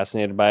very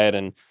fascinated by it,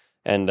 and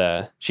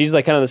she's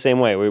like kind of the same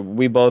way.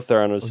 We both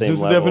are on the same level.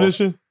 Is this the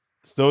definition?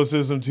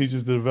 Stoicism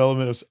teaches the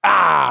development of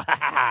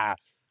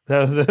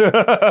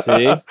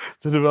the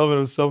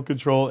development of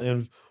self-control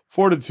and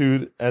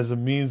fortitude as a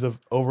means of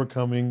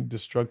overcoming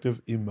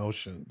destructive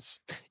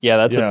emotions. Yeah,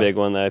 that's a big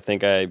one that I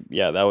think that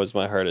was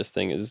my hardest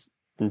thing is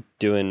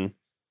doing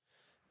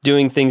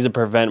things to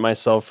prevent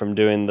myself from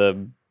doing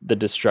the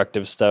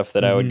destructive stuff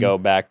that I would go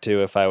back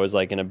to if I was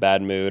like in a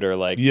bad mood or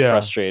like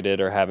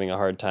frustrated or having a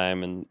hard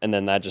time, and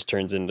then that just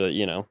turns into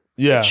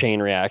a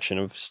chain reaction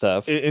of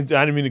stuff. I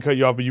didn't mean to cut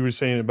you off, but you were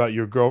saying about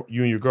you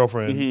and your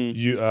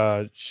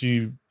girlfriend.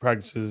 She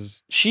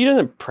practices. She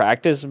doesn't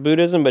practice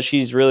Buddhism, but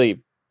she's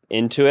really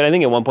into it. I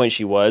think at one point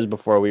she was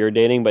before we were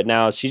dating, but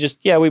now she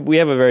just we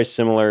have a very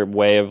similar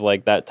way of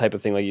like that type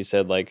of thing, like you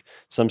said, like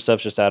some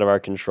stuff's just out of our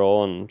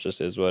control and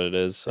just is what it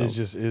is. So. It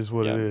just is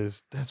what it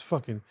is. This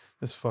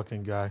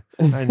fucking guy.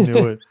 I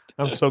knew it.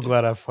 I'm so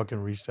glad I fucking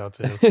reached out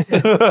to him.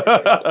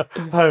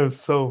 I am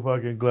so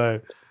fucking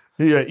glad.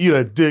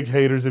 Yeah, dick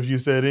haters if you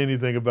said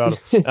anything about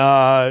him.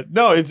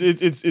 No,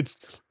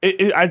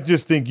 I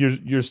just think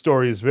your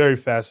story is very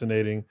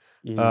fascinating.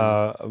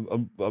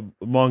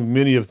 Among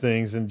many of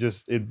things, and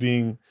just it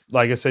being,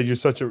 like I said, you're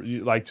such a,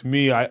 like, to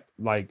me, I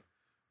like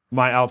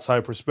my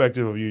outside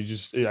perspective of you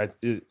just it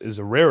is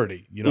a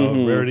rarity,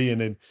 a rarity, and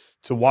then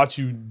to watch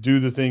you do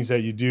the things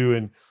that you do,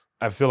 and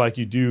I feel like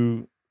you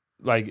do,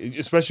 like,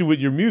 especially with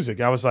your music,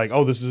 I was like,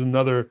 oh, this is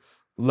another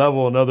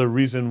level, another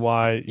reason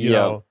why, you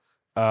know,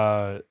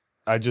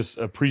 I just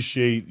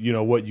appreciate,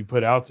 what you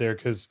put out there,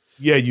 because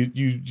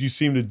you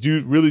seem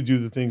to really do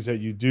the things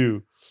that you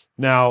do.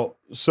 Now,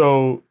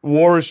 so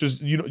Warish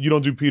is, you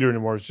don't do Peter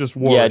anymore. It's just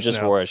Warish. Yeah, just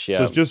Warish. Yeah.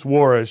 So it's just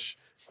Warish.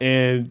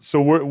 And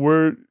so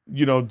where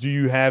do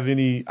you have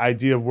any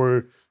idea of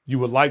where you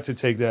would like to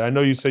take that? I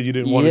know you said you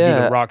didn't want to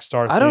do the rock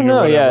star thing. I don't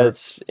know. Yeah,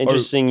 it's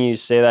interesting you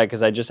say that,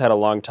 because I just had a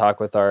long talk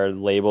with our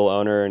label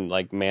owner and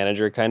like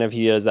manager kind of.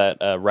 He does that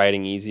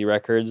Riding Easy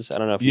Records. I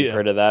don't know if you've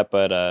heard of that,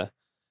 but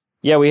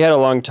we had a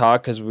long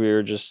talk because we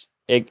were just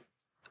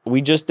we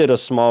just did a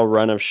small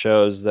run of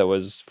shows that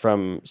was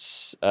from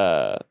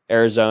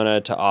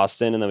Arizona to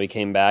Austin, and then we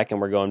came back, and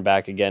we're going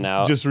back again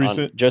out. Just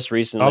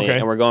recently. Okay.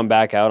 And we're going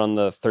back out on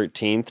the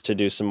 13th to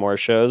do some more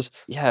shows.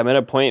 Yeah, I'm at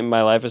a point in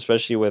my life,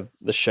 especially with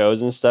the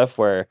shows and stuff,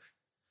 where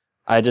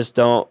I just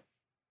don't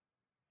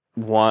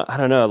want, I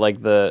don't know,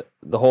 like the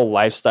whole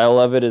lifestyle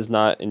of it is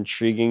not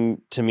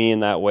intriguing to me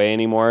in that way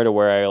anymore, to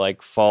where I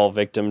like fall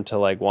victim to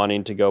like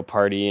wanting to go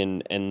party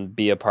and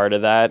be a part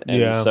of that.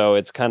 And so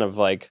it's kind of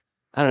like,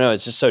 I don't know,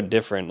 it's just so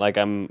different. Like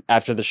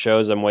after the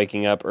shows, I'm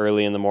waking up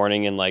early in the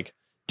morning and like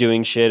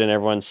doing shit, and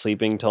everyone's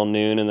sleeping till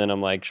noon, and then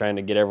I'm like trying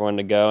to get everyone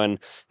to go. And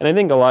I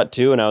think a lot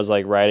too, when I was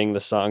like writing the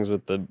songs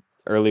with the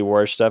early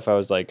war stuff, I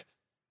was like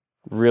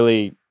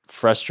really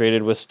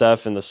frustrated with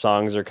stuff, and the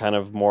songs are kind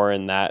of more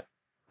in that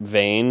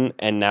vein.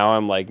 And now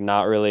I'm like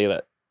not really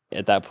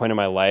at that point in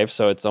my life,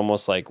 so it's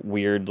almost like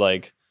weird,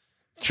 like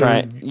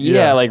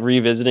like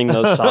revisiting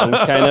those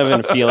songs kind of,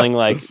 and feeling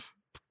like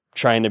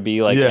trying to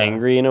be like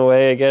angry in a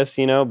way, I guess,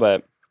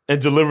 but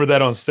and deliver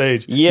that on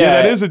stage.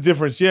 Yeah, that is a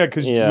difference. Yeah,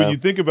 because when you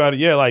think about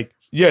it,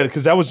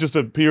 because that was just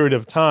a period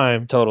of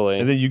time. Totally.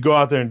 And then you go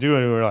out there and do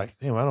it, and we're like,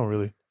 damn, I don't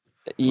really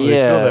feel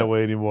that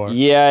way anymore.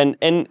 Yeah,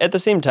 and at the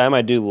same time,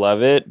 I do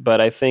love it, but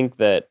I think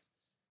that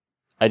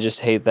I just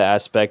hate the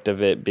aspect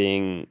of it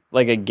being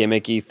like a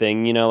gimmicky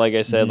thing, like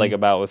I said, like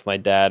about with my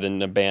dad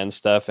and the band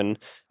stuff. And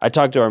I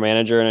talked to our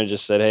manager, and I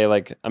just said, hey,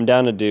 like, I'm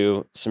down to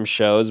do some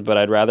shows, but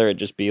I'd rather it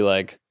just be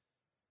like,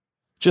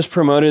 just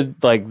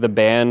promoted like the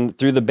band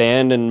through the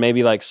band, and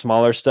maybe like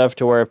smaller stuff,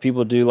 to where if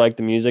people do like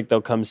the music, they'll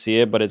come see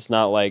it, but it's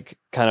not like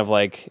kind of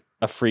like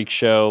a freak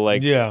show,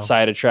 like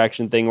side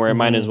attraction thing, where it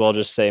might as well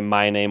just say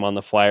my name on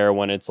the flyer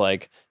when it's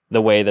like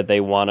the way that they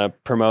want to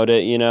promote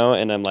it,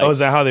 And I'm like, oh, is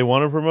that how they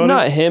want to promote it?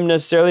 Not him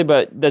necessarily,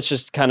 but that's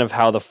just kind of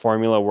how the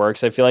formula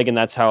works, I feel like. And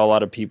that's how a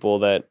lot of people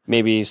that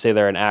maybe say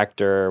they're an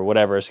actor or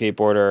whatever, a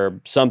skateboarder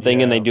or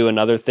something, and they do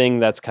another thing,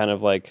 that's kind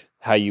of like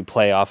how you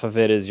play off of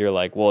it, is you're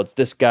like, well, it's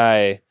this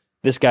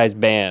guy's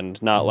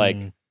band, not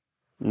like,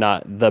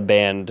 not the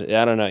band.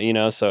 I don't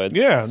know, so it's...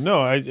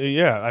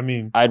 I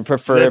mean... I'd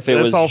prefer if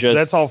it was just...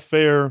 That's all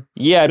fair.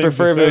 Yeah, I'd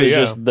prefer if it was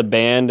just the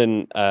band,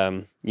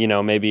 and,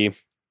 maybe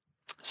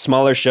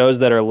smaller shows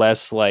that are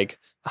less like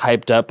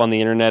hyped up on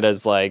the internet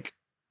as like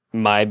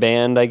my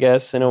band, I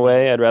guess, in a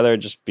way. I'd rather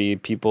just be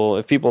people.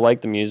 If people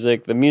like the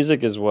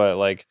music is what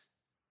like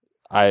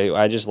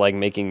I just like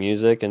making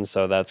music, and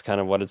so that's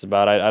kind of what it's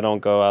about. I don't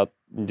go out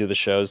and do the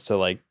shows to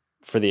like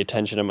for the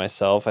attention of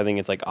myself. I think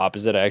it's like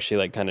opposite. I actually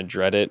like kind of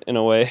dread it in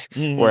a way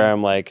where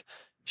I'm like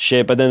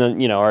shit. But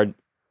then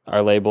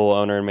our label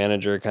owner and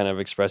manager kind of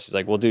expresses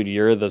like, well, dude,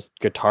 you're the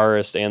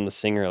guitarist and the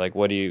singer. Like,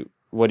 what do you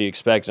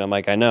expect? And I'm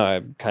like, I know,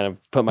 I kind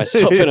of put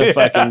myself in a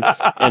fucking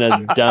in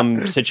a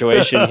dumb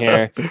situation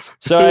here.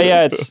 So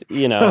yeah, it's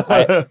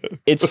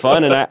it's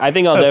fun, and I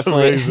think I'll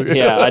definitely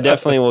amazing. I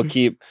definitely will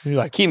keep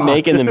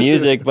making the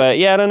music. But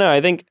yeah, I don't know.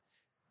 I think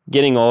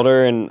getting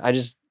older, and I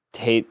just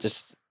hate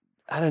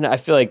I don't know. I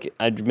feel like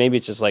maybe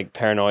it's just like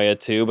paranoia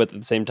too, but at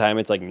the same time,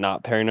 it's like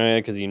not paranoia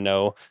because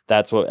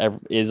that's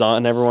what is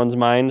on everyone's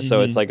mind.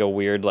 So it's like a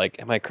weird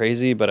like, am I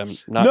crazy? But I'm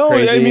not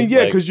crazy. I mean,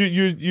 yeah, because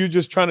you're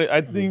just trying to.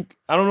 I think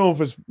I don't know if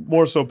it's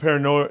more so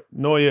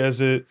paranoia as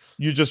you're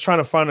just trying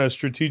to find a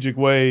strategic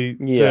way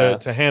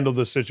to handle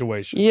the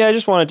situation. Yeah, I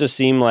just want it to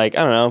seem like,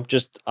 I don't know,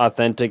 just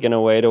authentic in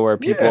a way to where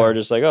people are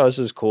just like, oh, this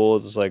is cool.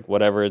 It's like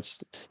whatever.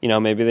 It's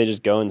maybe they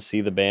just go and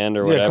see the band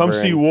or whatever. Yeah, come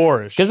see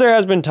Warish. Because there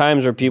has been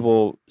times where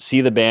people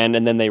see the band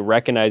and then they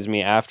recognize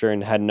me after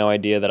and had no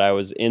idea that I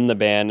was in the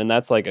band, and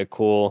that's like a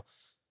cool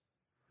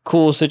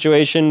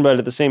situation. But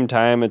at the same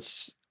time,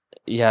 it's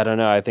I don't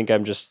know. I think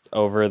I'm just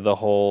over the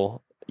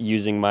whole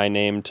using my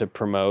name to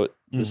promote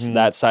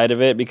that side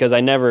of it, because I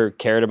never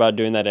cared about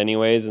doing that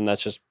anyways, and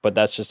that's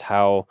just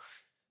how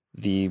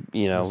the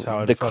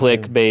the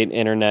clickbait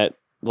internet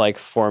like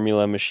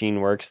formula machine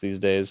works these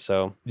days.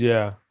 So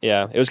yeah,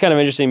 it was kind of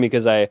interesting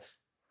because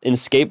in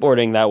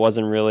skateboarding that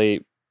wasn't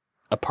really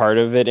a part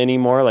of it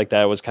anymore. Like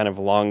that was kind of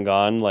long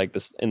gone. Like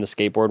this in the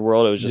skateboard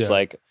world, it was just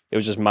like it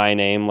was just my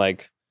name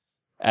like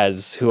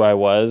as who I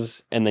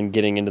was, and then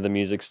getting into the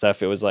music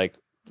stuff, it was like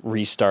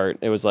restart.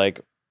 It was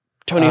like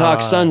Tony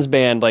Hawk's Son's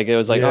band. Like it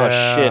was like, oh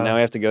shit, now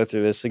we have to go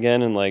through this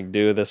again and like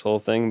do this whole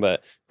thing.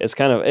 But it's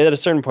kind of at a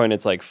certain point,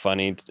 it's like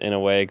funny in a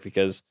way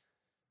because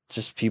it's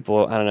just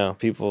people. I don't know.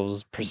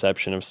 People's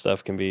perception of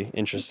stuff can be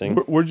interesting.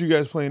 Where'd you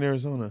guys play in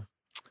Arizona?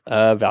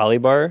 Valley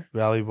Bar.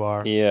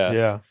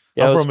 Yeah.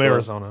 I'm from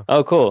Arizona.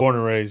 Oh, cool. Born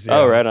and raised. Yeah.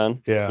 Oh, right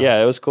on.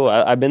 Yeah, it was cool.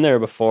 I've been there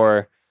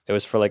before. It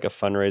was for like a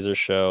fundraiser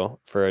show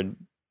for a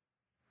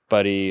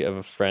buddy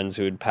of friends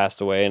who had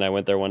passed away, and I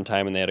went there one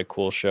time and they had a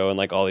cool show and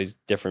like all these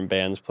different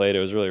bands played. It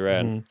was really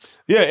rad.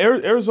 Yeah,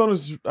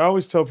 Arizona's. I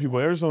always tell people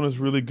Arizona's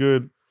really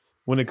good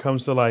when it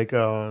comes to like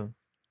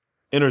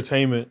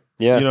entertainment.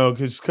 Yeah,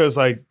 because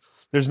like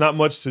there's not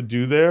much to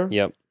do there.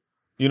 Yep.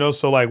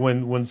 So like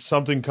when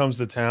something comes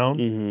to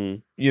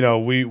town, we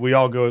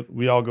all go.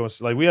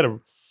 Like we had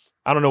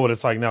I don't know what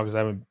it's like now because I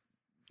haven't,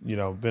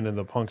 been in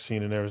the punk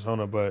scene in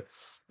Arizona. But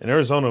in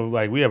Arizona,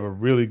 like we have a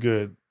really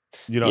good,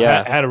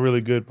 had a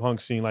really good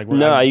punk scene. Like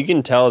you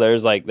can tell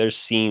there's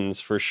scenes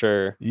for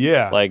sure.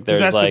 Yeah, like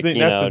there's like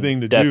the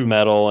thing to death do.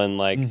 Metal and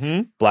like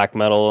black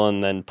metal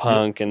and then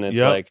punk and it's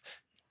like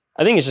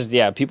I think it's just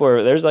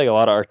there's like a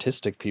lot of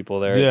artistic people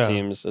there. It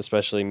seems,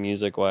 especially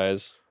music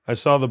wise. I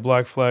saw the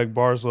Black Flag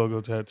Bars logo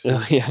tattoo.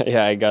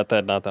 Yeah, I got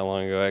that not that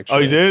long ago, actually. Oh,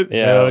 you did?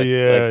 Yeah. Hell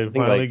yeah, you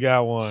finally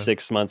got one.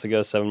 7 months ago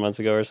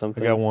or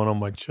something. I got one on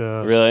my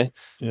chest. Really?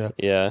 Yeah.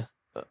 Yeah.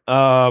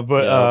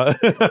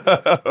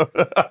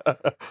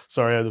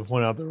 Sorry, I had to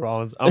point out the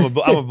Rollins. I'm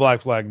a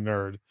Black Flag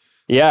nerd.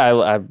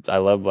 Yeah, I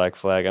love Black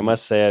Flag. I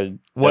must say,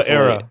 what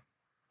era?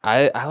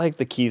 I like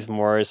the Keith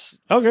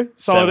Morris. Okay,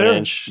 solid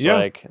 7-inch. Yeah.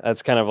 Like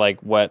that's kind of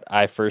like what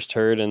I first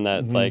heard, and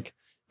that like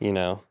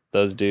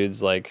those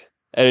dudes like.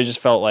 And it just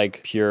felt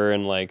like pure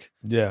and like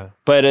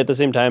But at the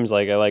same time,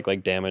 like I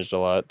like Damaged a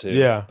lot too.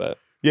 Yeah, but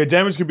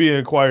Damaged could be an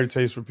acquired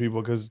taste for people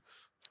because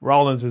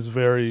Rollins is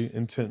very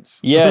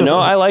intense. Yeah, no,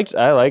 I like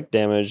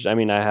Damaged. I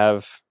mean, I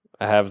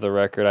have the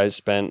record. I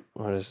spent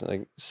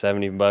like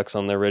 $70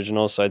 on the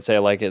original, so I'd say I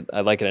like it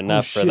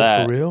enough for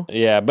that. For real?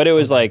 Yeah, but it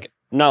was like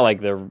not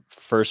like the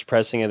first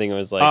pressing. I think it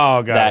was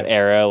like that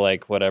era,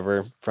 like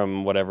whatever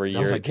from whatever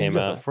year it came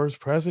out. The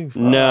first pressing?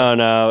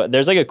 No.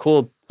 There's like a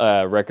cool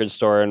record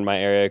store in my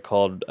area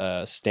called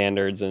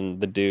Standards, and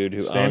the dude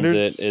who owns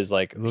it is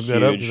like look huge.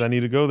 That up because I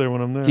need to go there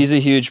when I'm there. He's a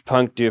huge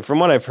punk dude. From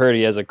what I've heard,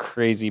 he has a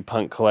crazy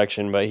punk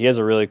collection, but he has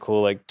a really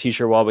cool like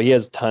t-shirt wall. But he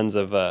has tons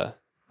of the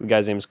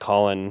guy's name's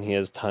Colin. He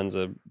has tons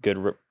of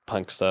good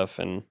punk stuff,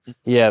 and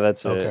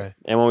that's it.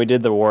 And when we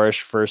did the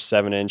Warish first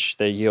 7-inch,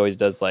 he always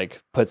does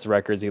like puts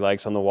records he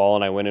likes on the wall,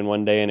 and I went in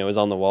one day and it was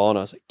on the wall, and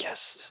I was like,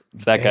 yes,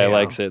 if that guy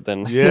likes it,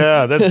 then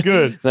that's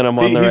good. Then I'm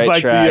on the right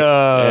like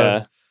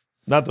track.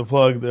 Not the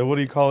plug. What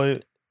do you call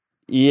it?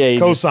 Yeah,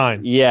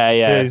 cosign.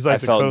 He's like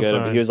I felt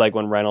good. He was like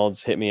when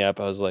Reynolds hit me up,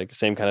 I was like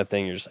same kind of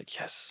thing. You're just like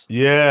yes,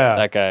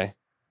 that guy.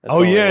 That's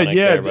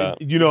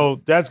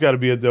that's got to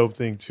be a dope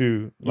thing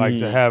too. Like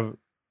to have.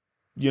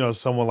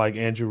 Someone like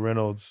Andrew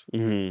Reynolds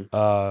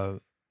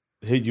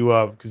hit you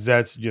up because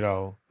that's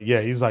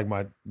he's like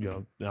my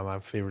my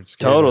favorite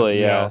skater.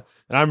 Totally, yeah.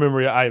 And I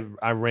remember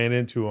I ran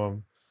into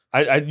him.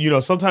 I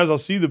sometimes I'll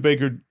see the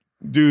Baker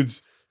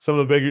dudes some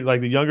of the bigger,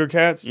 like the younger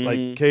cats,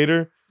 like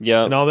Cater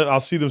Yeah. and all that. I'll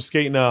see them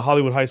skating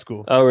Hollywood High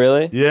School. Oh,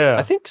 really? Yeah.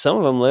 I think some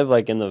of them live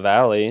like in the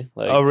valley.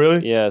 Like, Oh,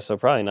 really? Yeah, so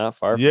probably not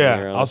far from Yeah,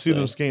 here. I'll see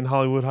them honestly. skating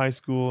Hollywood High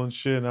School and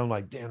shit, and I'm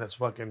like, damn, that's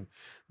fucking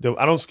dope.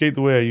 I don't skate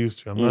the way I used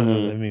to. I'm not.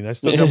 I mean, I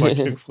still got my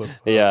kickflip.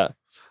 Yeah.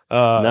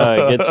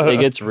 No, it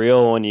gets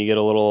real when you get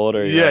a little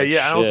older. You're Yeah, like,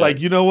 yeah. I was "Shit." like,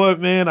 you know what,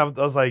 man? I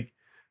was like,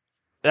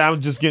 I'm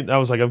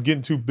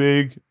getting too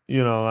big.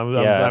 You know,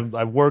 Yeah.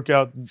 I work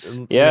out.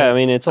 Yeah, I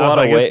mean, it's a I was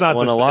lot of like, it's weight. not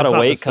When the a s- lot it's of not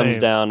the weight comes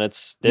same. down,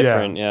 it's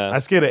different. Yeah. I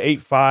skate at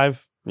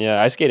 8'5".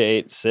 Yeah, I skate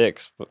at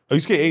 8'6". Oh, you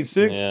skate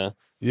 8'6"? Yeah.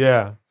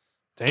 Yeah.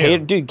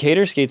 Damn.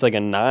 Cater skates like a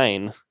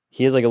 9.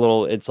 He has like a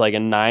little, it's like a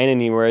 9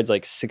 and he wears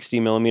like 60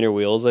 millimeter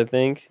wheels, I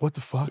think. What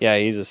the fuck? Yeah,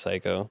 he's a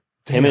psycho.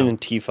 Damn. Him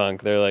and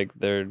T-Funk,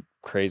 they're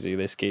crazy.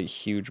 They skate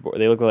huge board.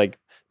 They look like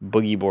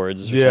boogie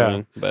boards or Yeah.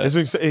 something.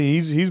 But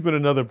He's been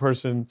another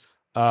person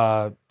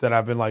that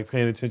I've been like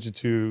paying attention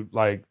to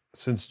like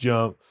since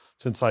Jump,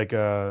 since like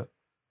I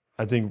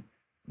think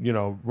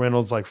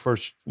Reynolds like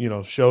first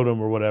showed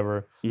him or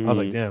whatever. I was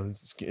like, damn,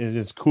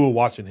 it's cool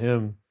watching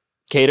him.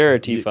 Cater or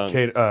T-Funk?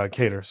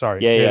 Cater,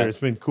 sorry. Yeah, Cater. yeah. It's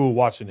been cool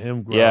watching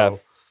him grow. Yeah.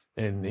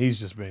 And he's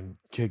just been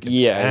kicking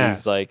Yeah,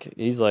 ass.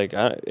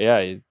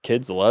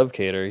 kids love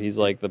Cater. He's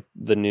like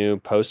the new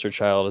poster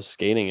child of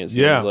skating. It seems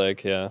Yeah.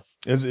 like, yeah.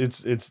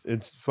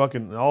 It's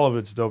fucking all of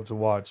it's dope to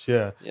watch.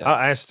 Yeah. Yeah.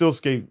 I still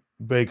skate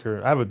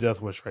Baker. I have a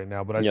Death Wish right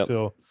now, but I Yep.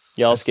 still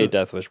Yeah, I'll I still- skate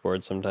Death Wish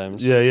board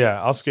sometimes.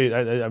 yeah, I'll skate.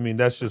 I mean,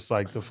 that's just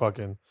like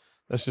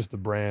that's just the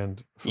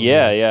brand. for me.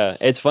 Yeah, yeah.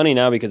 It's funny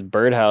now because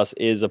Birdhouse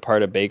is a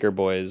part of Baker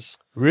Boys.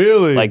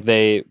 Really? Like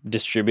they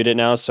distribute it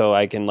now, so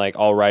I can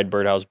I'll ride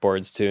Birdhouse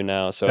boards too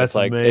now. So That's it's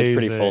like it's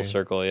pretty full amazing.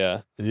 circle.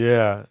 Yeah.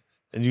 yeah.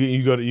 And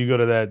you go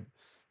to that.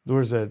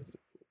 Where's that?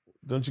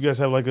 Don't you guys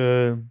have like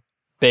a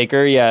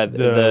Baker, yeah. The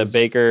Does-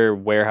 Baker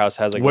warehouse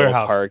has like a little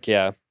Warehouse. park.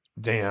 Yeah,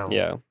 damn?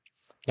 yeah.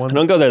 I One,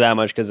 don't go there that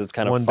much because it's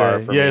kind one of far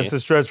day. from Yeah, me. it's a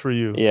stretch for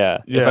you. Yeah.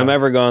 If Yeah. I'm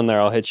ever going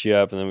there, I'll hit you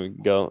up and then we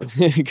go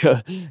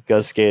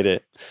go skate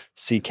it.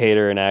 See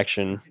Cater in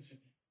action.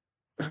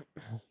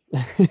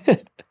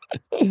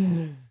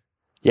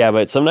 Yeah,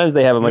 but sometimes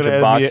they have a bunch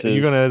of boxes.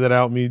 You're gonna edit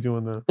out me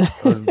doing the.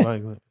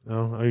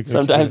 No. Are you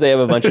Sometimes they have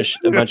a bunch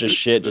of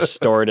shit just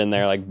stored in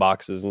there like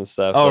boxes and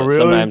stuff. Oh, So really?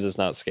 sometimes it's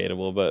not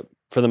skatable, but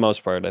for the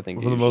most part, I think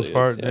it for the most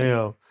usually is, part.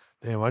 yeah.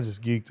 Damn, I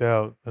just geeked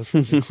out. That's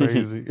fucking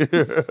crazy.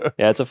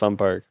 Yeah, it's a fun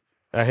park.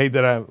 I hate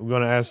that I'm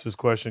going to ask this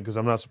question because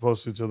I'm not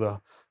supposed to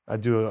till I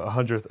do a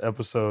 100th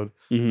episode.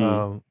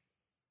 Mhm.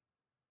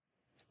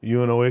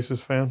 You an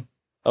Oasis fan?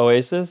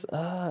 Oasis?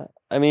 I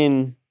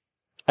mean,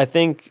 I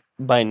think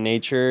by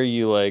nature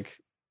you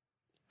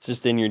it's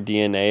just in your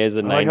DNA as a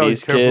I like how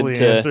he's '90s carefully kid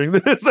to answering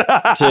this.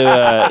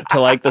 to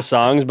like the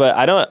songs, but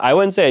I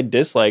wouldn't say I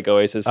dislike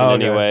Oasis in Oh,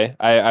 any okay. way.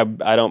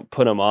 I don't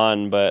put them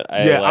on, but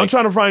I'm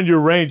trying to find your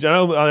range. I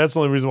know that's the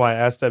only reason why I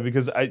asked that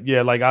because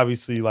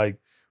obviously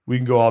we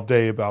can go all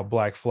day about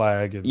Black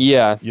Flag and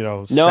yeah.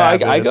 No, I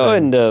Sabbath go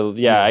and-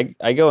 into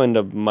I go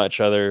into much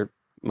other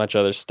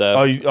stuff.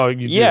 Oh, you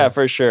do? Yeah,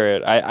 for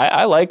sure.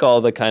 I like all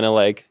the kind of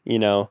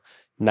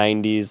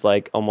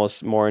 90s,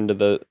 almost more into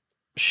the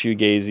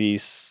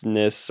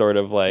shoegaziness sort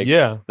of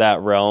yeah. that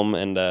realm.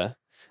 And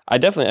I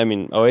definitely, I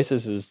mean,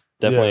 Oasis is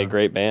definitely Yeah. a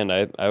great band.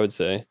 I would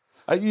say.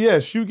 Yeah,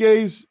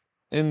 shoegaze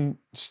and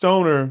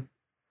stoner,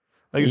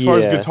 like as far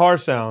as Yeah. guitar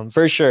sounds,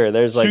 For sure.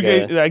 There's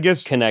shoegaze, a I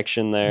guess.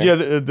 connection there. Yeah,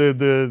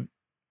 the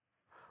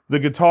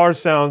guitar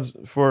sounds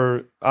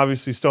for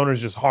obviously stoner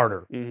is just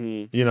harder.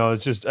 Hmm.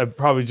 It's just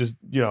probably just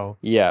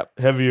Yeah.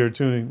 heavier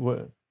tuning.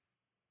 What?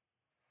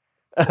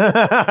 Is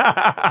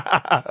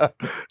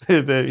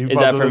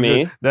that for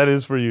me? That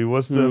is for you.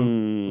 What's the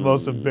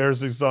most Hmm.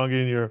 embarrassing song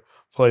in your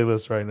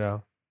playlist right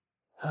now?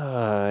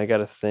 I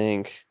gotta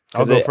think. I'll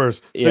 'Cause go it-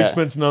 first. yeah.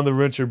 Sixpence None the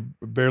Richer,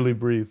 Barely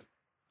Breathe,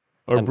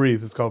 or And-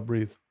 Breathe. It's called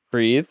Breathe.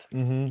 Breathe.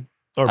 Mm-hmm.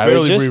 Or I was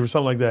Barely just- Breathe, or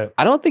something like that.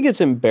 I don't think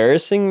it's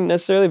embarrassing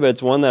necessarily, but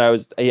it's one that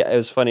it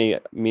was funny.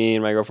 Me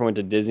and my girlfriend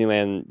went to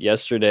Disneyland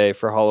yesterday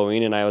for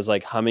Halloween, and I was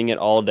humming it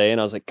all day, and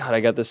I was like, God, I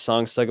got this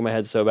song stuck in my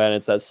head so bad. And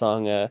it's that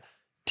song,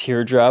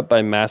 Teardrop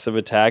by Massive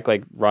Attack.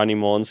 Ronnie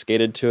Mullen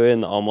skated to it in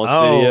the Almost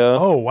video.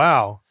 Oh,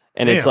 wow.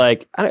 And it's damn.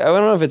 I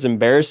don't know if it's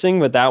embarrassing,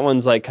 but that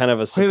one's kind of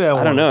Play that I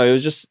one. don't know. It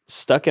was just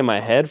stuck in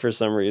my head for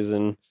some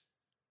reason.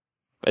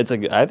 I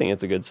think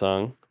it's a good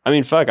song. I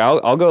mean, fuck,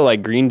 I'll go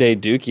Green Day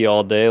Dookie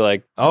all day.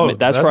 Oh, that's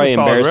that's a probably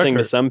solid embarrassing to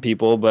record. some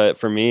people, but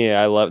for me,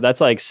 I love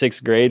that's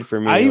 6th grade for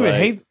me. I even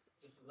hate.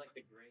 This is like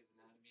the Grey's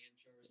Anatomy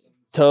intro or something.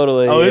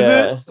 Totally. Oh, is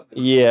yeah. it?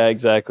 Yeah,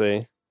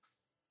 exactly.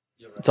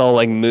 You're It's all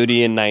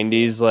moody and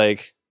 90s,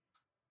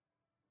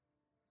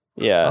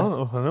 I yeah. don't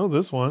know if I know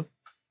this one.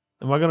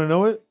 Am I gonna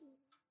know it?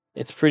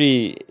 It's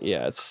pretty.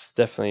 Yeah, it's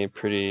definitely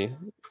pretty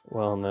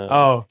well known.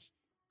 Oh,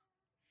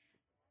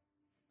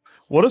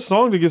 what a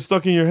song to get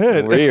stuck in your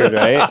head. Weird,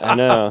 right? I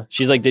know.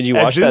 She's like, "Did you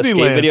At watch that skate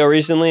Disneyland. video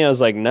recently?" I was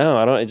like, "No,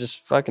 I don't." It just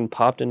fucking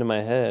popped into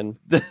my head.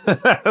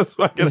 That's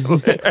fucking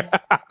hilarious.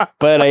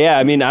 But yeah,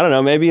 I mean, I don't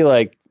know. Maybe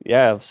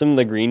some of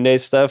the Green Day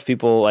stuff.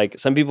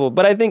 Some people,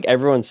 but I think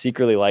everyone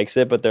secretly likes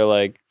it. But they're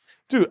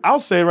Dude, I'll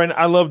say it right now.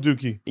 I love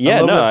Dookie. Yeah, I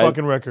love no, that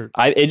fucking record.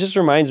 It just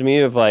reminds me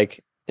of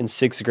like in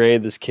 6th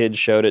grade, this kid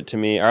showed it to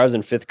me. Or I was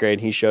in 5th grade,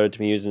 and he showed it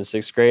to me. He was in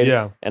 6th grade.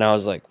 Yeah. And I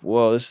was like,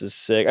 whoa, this is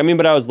sick. I mean,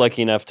 but I was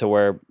lucky enough to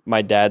where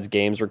my dad's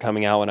games were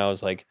coming out when I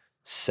was like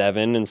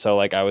 7. And so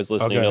like I was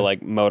listening to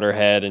like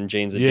Motorhead and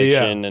Jane's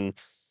Addiction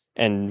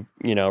and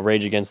you know,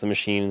 Rage Against the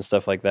Machine and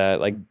stuff like that.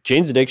 Like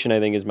Jane's Addiction, I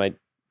think, is my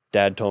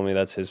dad told me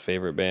that's his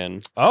favorite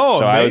band. Oh,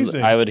 so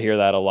amazing. I would hear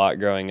that a lot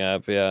growing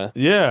up. Yeah.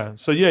 Yeah.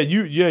 So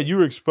you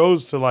were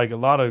exposed to like a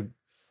lot of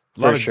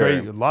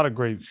great. And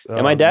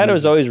my dad music.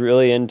 was always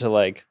really into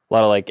like a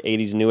lot of like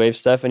 80s new wave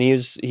stuff, and he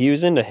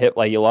was into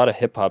like a lot of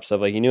hip hop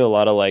stuff. Like he knew a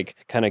lot of like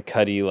kind of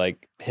cutty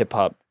like hip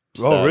hop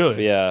stuff. Oh,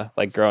 really? Yeah.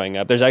 Like growing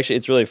up,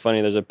 it's really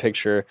funny. There's a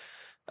picture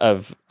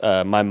of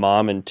my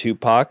mom and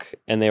Tupac,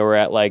 and they were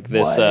at like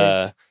this.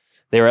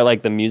 They were at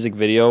like the music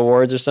video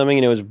awards or something,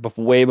 and it was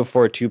way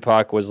before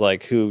Tupac was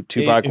like who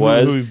Tupac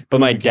was. But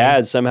my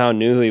dad somehow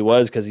knew who he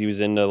was because he was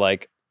into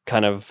like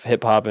kind of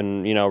hip hop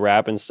and, you know,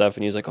 rap and stuff.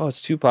 And he was like, oh,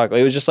 it's Tupac. Like,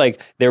 it was just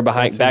like they were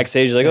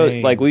backstage, like, oh,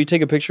 like, will you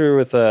take a picture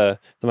with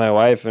my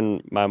wife?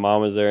 And my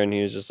mom was there, and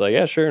he was just like,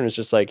 yeah, sure. And it's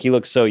just like he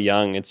looks so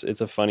young. It's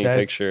a funny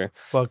picture.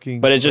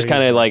 But it's just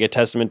kind of like a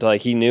testament to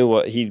like he knew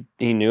what he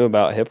knew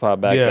about hip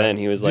hop back then.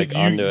 He was like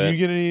onto it. Do you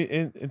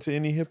get into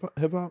any hip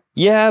hop?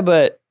 Yeah,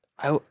 but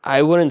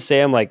I wouldn't say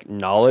I'm like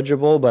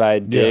knowledgeable, but I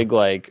dig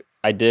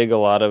I dig a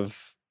lot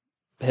of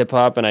hip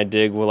hop, and I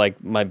dig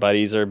like my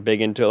buddies are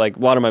big into it. Like a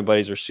lot of my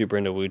buddies were super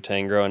into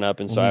Wu-Tang growing up,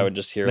 and so I would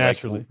just hear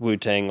like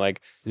Wu-Tang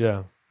like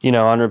you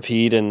know, on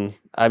repeat. And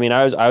I mean,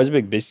 I was a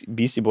big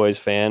Beastie Boys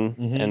fan,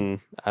 and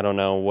I don't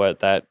know what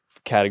that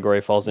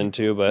category falls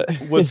into, but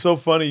what's so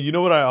funny, you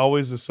know what I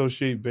always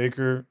associate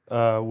Baker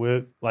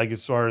with, like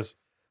as far as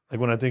like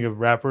when I think of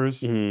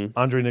rappers,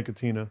 Andre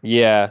Nickatina.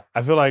 Yeah.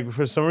 I feel like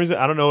for some reason,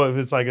 I don't know if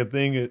it's like a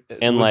thing.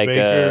 And like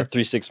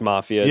 3-6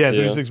 Mafia. Yeah,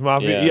 too. 3-6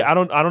 Mafia. Yeah, I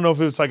don't know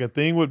if it's like a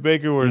thing with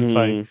Baker where it's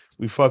like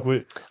we fuck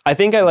with. I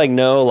think I like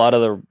know a lot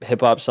of the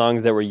hip hop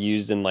songs that were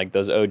used in like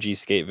those OG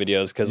skate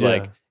videos because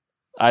like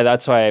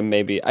that's why I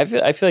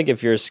feel like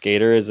if you're a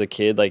skater as a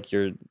kid, like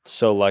you're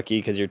so lucky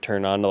because you're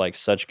turned on to like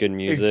such good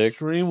music.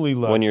 Extremely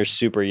lucky. When you're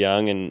super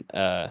young, and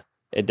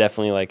it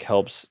definitely like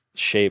helps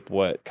shape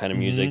what kind of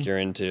music you're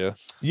into.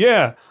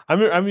 Yeah, I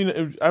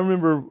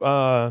remember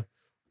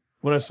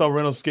when I saw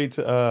Reynolds skate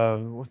to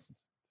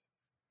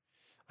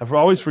I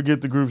always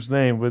forget the group's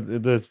name, but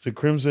it's the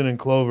Crimson and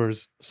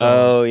Clovers song.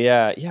 Oh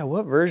yeah.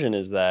 What version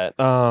is that?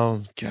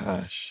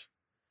 Gosh,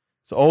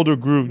 it's an older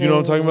group. You know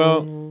what I'm talking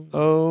about?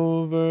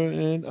 Over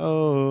and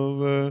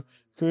over,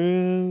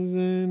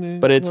 Crimson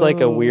and But it's Clover.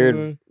 like a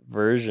weird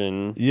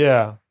version.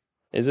 Yeah,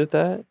 is it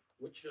that?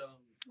 Which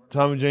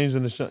Tommy James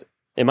and the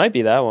It might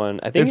be that one.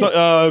 I think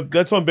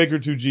that's on Baker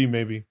 2G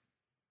maybe.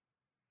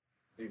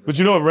 But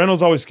you know what?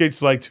 Reynolds always skates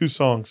to like 2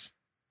 songs.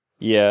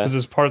 Yeah, because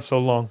his part's so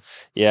long.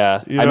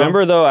 Yeah, I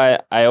remember though.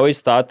 I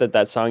always thought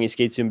that song he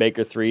skates to in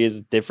Baker 3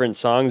 is different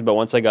songs, but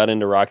once I got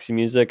into Roxy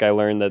Music, I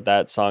learned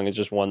that song is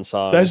just one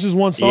song. That's just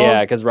one song.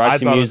 Yeah, because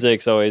Roxy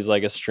Music's always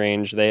like a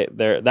strange.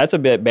 That's a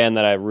band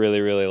that I really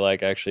really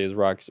like. Actually, is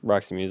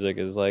Roxy Music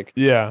is like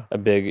a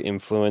big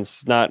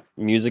influence, not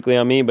musically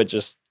on me, but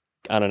just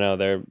I don't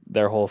know.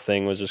 Their whole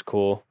thing was just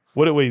cool.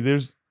 Wait,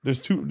 there's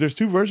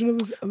two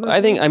versions of this.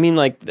 I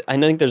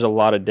think there's a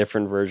lot of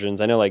different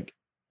versions. I know I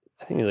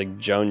think like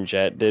Joan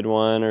Jett did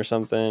one or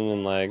something,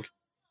 and like,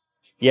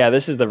 yeah,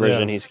 this is the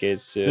version he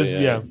skates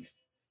to.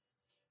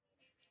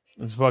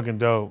 It's fucking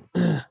dope.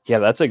 Yeah,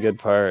 that's a good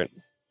part.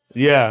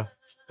 Yeah,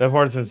 that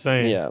part's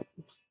insane. Yeah,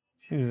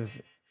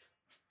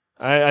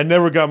 I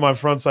never got my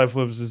frontside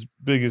flips as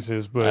big as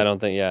his, but I don't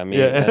think. Yeah,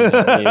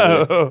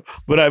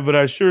 but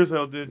I sure as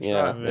hell did.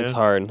 Yeah, man. It's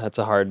hard. That's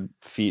a hard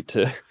feat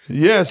to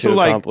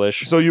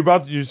accomplish. So you're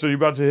about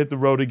to hit the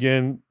road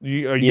again. Are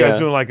you guys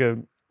doing like a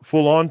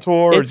full-on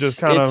tour, or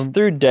just kind of? It's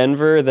through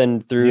Denver,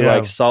 then through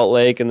like Salt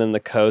Lake, and then the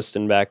coast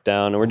and back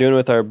down. And we're doing it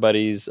with our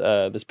buddies,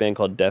 this band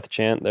called Death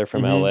Chant. They're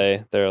from LA.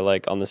 They're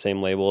like on the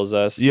same label as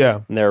us.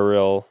 Yeah. And they're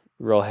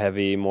real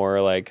heavy,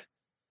 more like,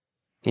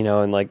 you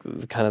know, and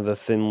like kind of the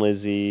Thin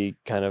Lizzy,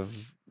 kind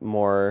of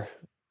more,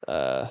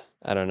 I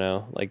don't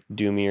know, like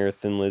doomier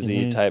Thin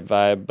Lizzy type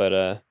vibe.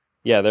 But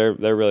yeah, they're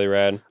really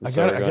rad. I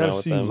gotta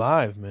see you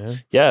live,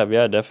 man. Yeah,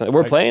 definitely.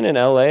 We're playing in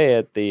LA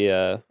at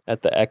the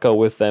Echo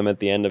with them at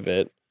the end of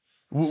it.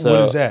 What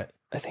is that?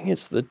 I think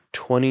it's the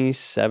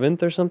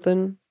 27th or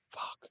something.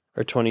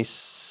 Or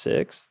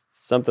 26th,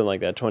 something like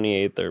that.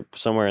 28th or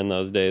somewhere in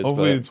those days.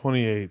 Hopefully the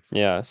 28th.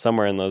 Yeah,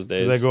 somewhere in those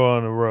days. Because I go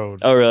on the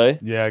road. Oh, really?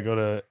 Yeah, I go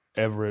to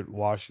Everett,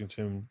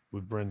 Washington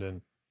with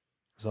Brendan.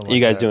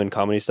 You guys doing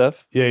comedy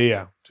stuff? Yeah.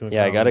 Yeah, comedy.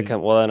 I gotta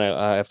come. Well, then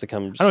I have to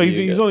come. I know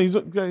he's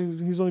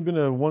only been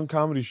to one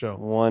comedy show.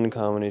 One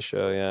comedy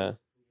show, yeah.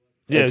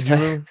 Yeah, do you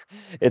remember?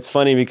 It's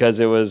funny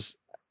because I was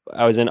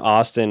in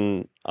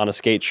Austin on a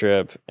skate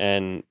trip,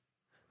 and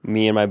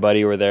me and my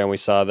buddy were there, and we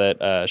saw that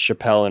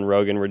Chappelle and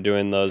Rogan were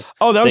doing those.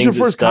 Oh, that was your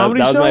first comedy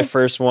show? That was my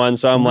first one,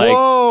 so I'm like,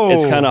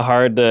 it's kind of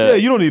hard to. Yeah,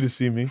 you don't need to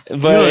see me. But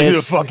you don't need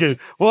to fucking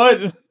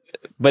what?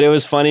 But it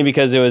was funny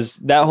because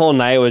that whole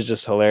night was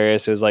just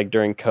hilarious. It was like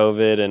during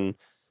COVID, and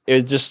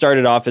it just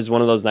started off as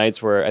one of those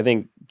nights where I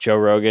think Joe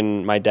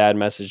Rogan, my dad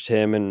messaged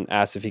him and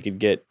asked if he could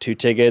get 2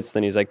 tickets.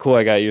 Then he's like, cool,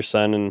 I got your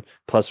son and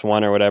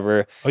 +1 or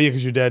whatever. Oh yeah,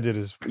 because your dad did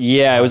his.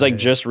 Yeah, it was like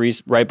just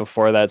right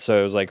before that, so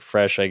it was like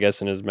fresh, I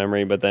guess, in his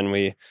memory. But then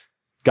we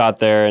got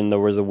there and there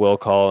was a will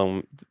call,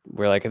 and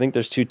we're like, I think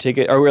there's 2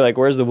 tickets. Or we're like,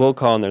 where's the will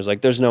call? And there's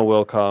like, there's no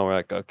will call. And we're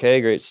like,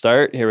 okay, great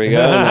start. Here we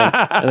go.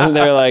 And then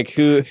they're like,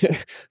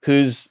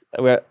 who's?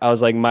 I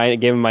was like,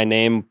 gave him my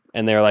name,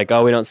 and they're like,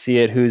 oh, we don't see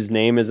it. Whose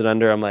name is it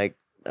under? I'm like,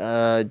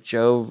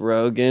 Joe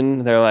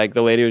Rogan. They're like,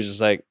 the lady was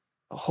just like,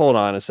 hold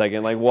on a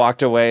second, like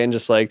walked away, and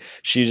just like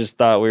she just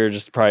thought we were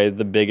just probably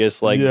the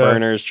biggest like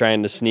burners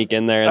trying to sneak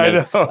in there.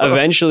 And then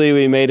eventually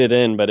we made it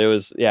in, but it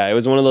was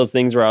one of those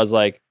things where I was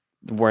like,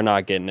 we're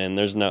not getting in.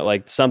 There's no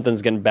like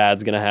something's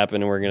bad's gonna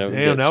happen, and we're gonna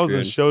get that screwed.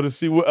 Was a show to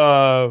see. It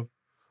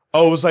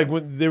was like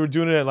when they were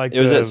doing it at like it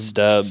was at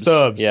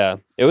Stubbs. Yeah,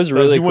 it was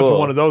really cool. You went to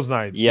one of those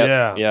nights.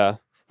 Yep.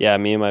 Yeah,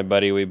 me and my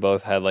buddy, we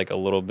both had like a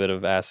little bit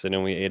of acid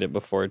and we ate it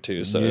before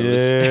too. So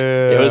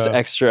it was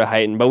extra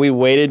heightened. But we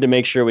waited to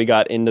make sure we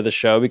got into the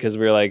show because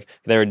we were like,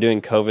 they were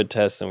doing COVID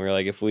tests, and we were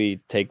like, if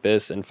we take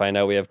this and find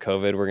out we have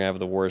COVID, we're gonna have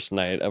the worst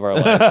night of our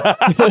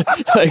life.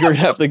 Like we're gonna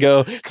have to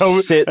go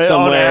sit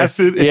somewhere. On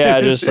acid. Yeah,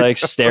 just like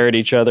stare at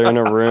each other in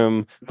a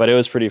room. But it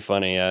was pretty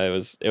funny. Yeah, it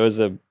was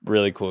a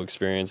really cool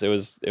experience. It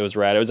was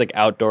rad. It was like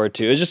outdoor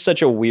too. It was just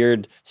such a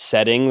weird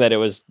setting that it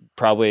was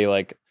probably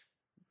like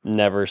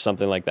never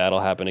something like that'll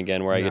happen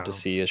again where I get to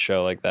see a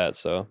show like that.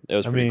 So it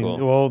was pretty cool.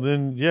 Well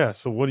then, yeah.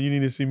 So what do you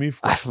need to see me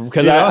for?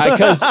 Because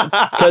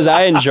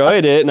I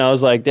enjoyed it, and I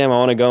was like, damn, I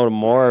want to go to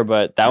more.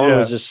 But that one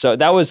was just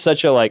that was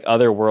such a like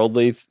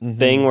otherworldly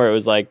thing where it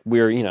was like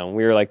we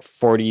were like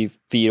 40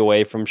 feet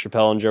away from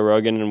Chappelle and Joe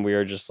Rogan, and we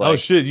were just like, oh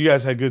shit, you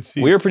guys had good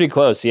seats. We were pretty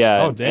close,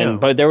 yeah. Oh damn.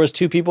 But there was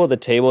 2 people at the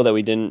table that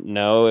we didn't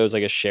know. It was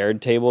like a shared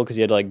table because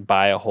you had to like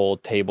buy a whole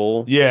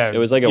table. Yeah, it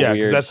was like a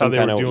weird. That's how they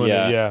were doing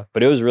it. Yeah,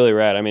 but it was really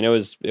rad. I mean, it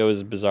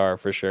was bizarre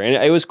for sure,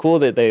 and it was cool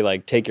that they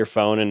like take your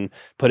phone and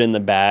put it in the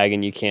bag,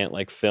 and you can't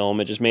like film.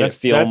 It just made it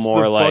feel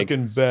more like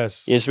fucking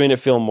best. It just made it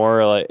feel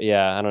more like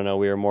I don't know.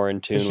 We were more in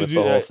tune with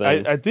the whole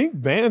thing. I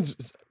think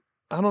bands.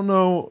 I don't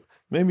know.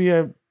 Maybe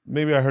I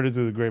heard it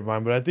through the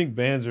grapevine, but I think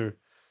bands are.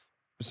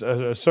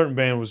 A certain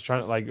band was trying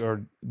to like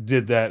or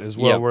did that as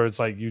well, where it's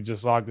like you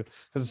just locked it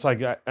because it's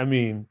like I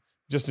mean,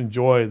 just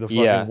enjoy the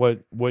fucking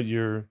what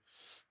you're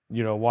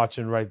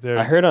watching right there.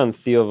 I heard on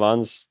Theo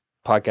Von's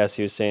podcast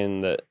he was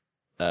saying that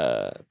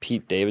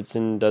Pete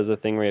Davidson does a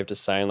thing where you have to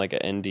sign like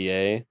an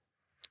NDA.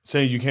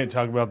 Saying you can't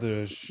talk about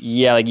the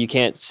like you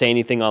can't say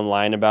anything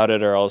online about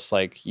it, or else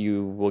like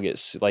you will get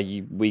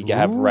we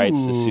have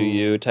rights to sue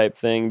you type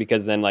thing,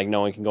 because then like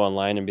no one can go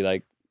online and be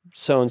like,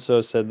 so and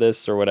so said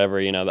this or whatever.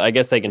 I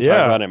guess they can talk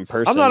about it in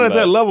person. I'm not at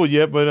that level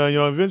yet, but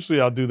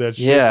eventually I'll do that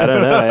shit. Yeah, I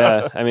don't know.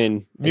 Yeah, I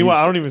mean, meanwhile,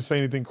 I don't even say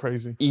anything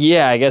crazy.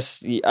 Yeah, I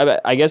guess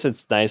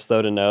it's nice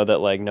though to know that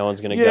like no one's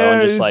gonna go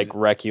and just like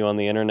wreck you on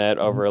the internet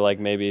over like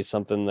maybe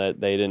something that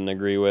they didn't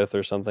agree with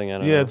or something. I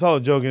don't know. It's all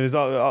joking. It's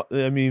all.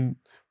 I mean,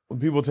 when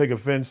people take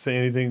offense to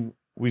anything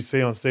we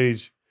say on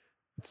stage,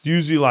 it's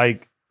usually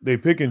like they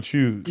pick and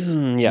choose. You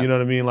know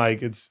what I mean?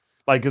 Like it's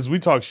like because we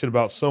talk shit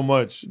about so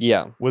much.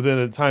 Yeah. Within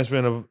a time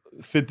span of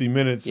 50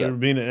 minutes or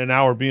being an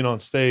hour being on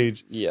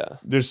stage. Yeah.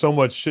 There's so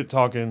much shit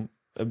talking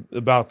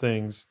about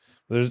things.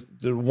 There's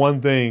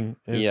one thing,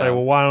 and it's like,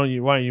 well, why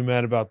aren't you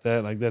mad about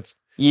that? Like that's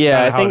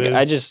I think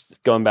I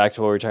just going back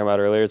to what we were talking about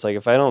earlier. It's like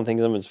if I don't think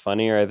something's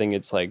funny or I think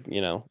it's like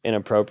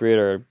inappropriate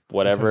or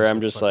whatever,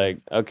 I'm just like,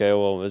 okay,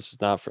 well, that's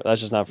just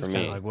not for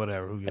me. Like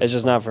whatever. It's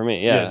just not for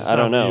me. Yeah, I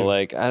don't know.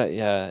 Like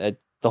the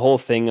whole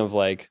thing of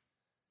like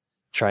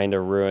trying to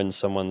ruin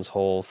someone's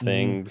whole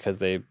thing because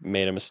they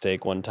made a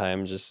mistake one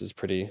time just is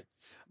pretty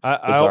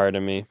bizarre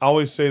to me. I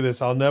always say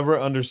this: I'll never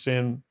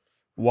understand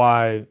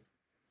why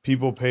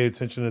people pay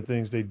attention to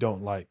things they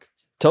don't like.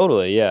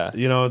 Totally, yeah.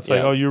 It's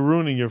like, oh, you're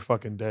ruining your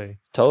fucking day.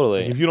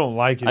 Totally. Like, if you don't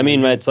like it. I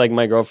mean, it's like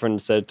my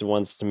girlfriend said it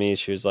once to me.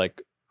 She was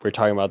like, we're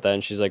talking about that,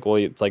 and she's like, well,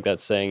 it's like that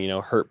saying,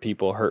 hurt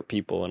people.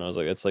 And I was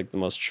like, it's like the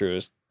most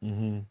truest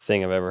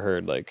thing I've ever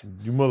heard. Like,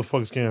 you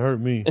motherfuckers can't hurt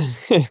me.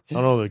 I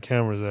don't know where the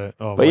camera's at.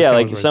 Oh, but yeah,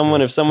 like if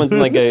someone's in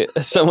like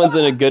someone's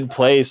in a good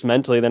place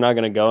mentally, they're not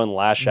going to go and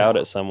lash out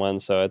at someone.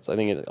 So I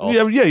think it all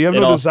you have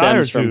no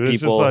desire stems from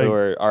people who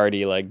are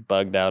already like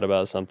bugged out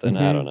about something.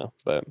 I don't know,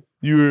 but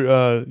you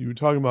were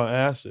talking about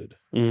acid.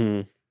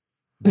 You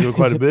do it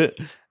quite a bit.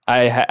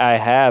 I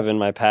have in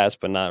my past,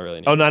 but not really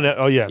anymore. Oh, not.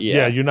 Oh,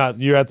 yeah.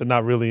 You're at the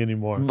not really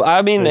anymore. But,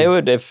 I mean, it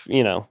would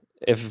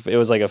if it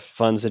was like a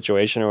fun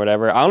situation or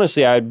whatever.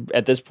 Honestly,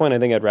 at this point, I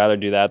think I'd rather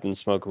do that than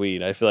smoke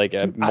weed. I feel like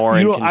I'm more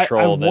in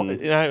control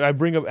than. I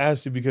bring up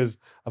acid because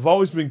I've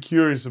always been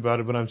curious about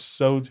it, but I'm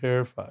so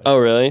terrified. Oh,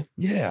 really?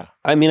 Yeah.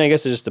 I mean, I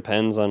guess it just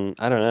depends on.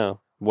 I don't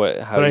know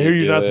how. But I hear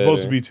you're not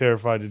supposed to be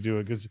terrified to do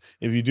it, because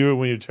if you do it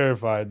when you're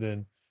terrified,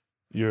 then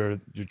your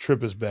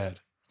trip is bad.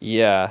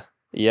 Yeah.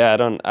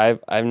 Yeah,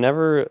 I've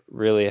never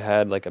really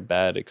had like a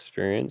bad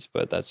experience,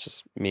 but that's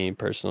just me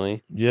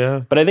personally.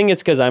 Yeah. But I think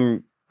it's because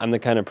I'm I'm the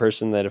kind of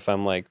person that if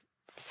I'm like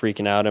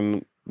freaking out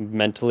and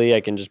mentally,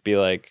 I can just be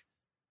like,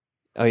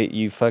 oh,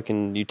 you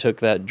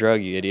took that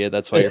drug, you idiot.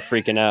 That's why you're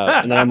freaking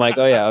out. And then I'm like,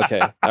 oh yeah, okay.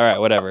 All right,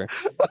 whatever.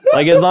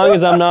 Like as long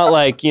as I'm not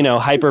like, you know,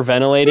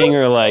 hyperventilating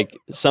or like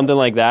something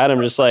like that,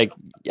 I'm just like,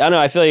 I don't know.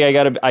 I feel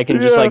like I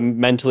can just like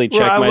mentally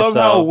check myself. I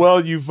love how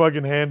well you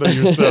fucking handle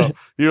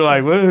yourself. You're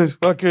like, what is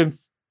fucking...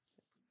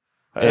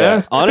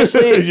 Yeah.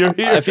 Honestly,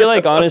 I feel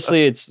like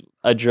honestly, it's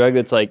a drug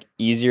that's like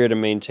easier to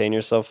maintain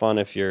yourself on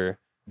if you're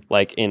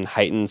like in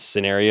heightened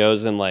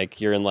scenarios and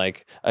like you're in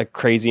like a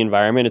crazy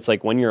environment. It's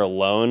like when you're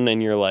alone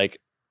and you're like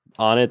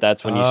on it,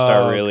 that's when you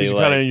start really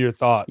like kind of in your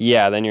thoughts.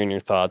 Yeah, then you're in your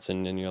thoughts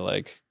and you're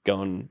like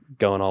going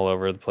all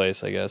over the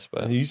place, I guess.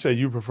 But you said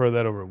you prefer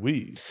that over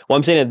weed. Well,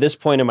 I'm saying at this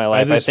point in my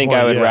life, I think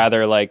I would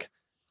rather like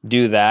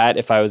do that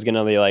if I was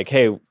gonna be like,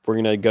 hey, we're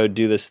gonna go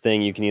do this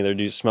thing. You can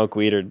either smoke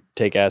weed or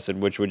take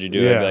acid. Which would you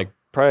do? I'd be like,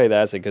 probably the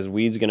acid, because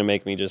weed's gonna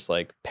make me just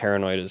like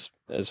paranoid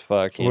as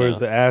fuck. Whereas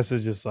the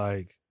acid just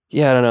like,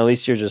 yeah, I don't know. At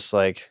least you're just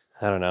like,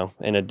 I don't know,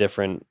 in a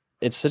different.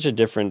 It's such a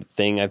different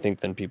thing, I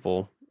think, than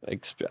people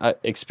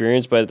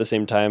experience. But at the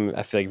same time,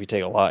 I feel like if you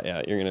take a lot,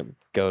 you're gonna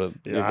go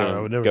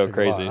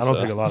crazy. I don't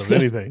take a lot of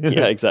anything.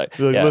 Yeah,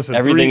 exactly. Like, listen,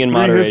 everything in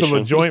moderation. 3 hits of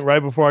a joint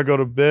right before I go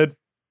to bed.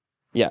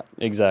 Yeah,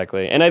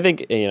 exactly. And I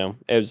think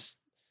it's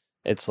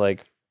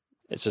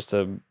just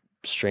a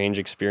strange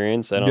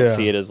experience. I don't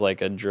see it as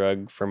like a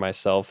drug for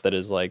myself that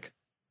is like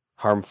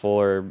harmful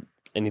or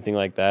anything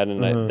like that.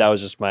 And that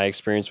was just my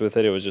experience with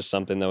it. It was just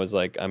something that was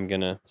like, I'm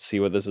gonna see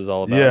what this is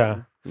all about.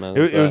 Yeah,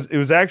 it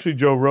was actually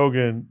Joe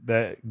Rogan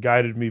that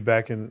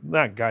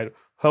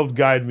helped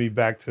guide me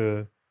back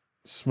to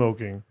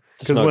smoking.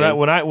 Because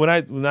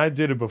when I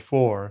did it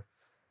before,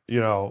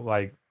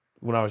 like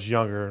when I was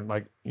younger,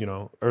 like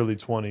early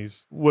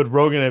 20s, what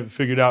Rogan had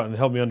figured out and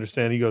helped me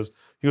understand, he goes,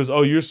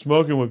 oh, you're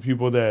smoking with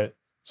people that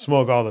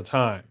smoke all the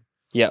time.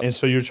 Yeah. And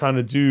so you're trying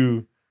to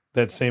do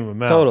that same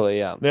amount. Totally,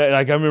 yeah.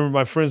 Like I remember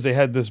my friends, they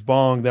had this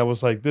bong that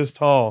was like this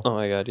tall. Oh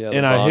my God, yeah.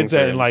 And I hit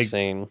that and like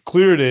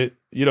cleared it,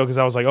 because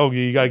I was like, oh,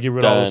 you got to get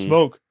rid of all the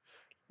smoke.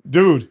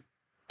 Dude.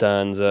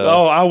 Dunzo.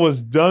 Oh, I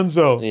was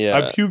donezo. Yeah.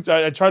 I puked.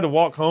 I tried to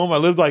walk home. I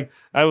was like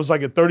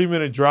a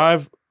 30-minute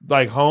drive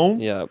like home.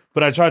 Yeah.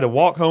 But I tried to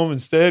walk home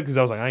instead because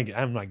I was like,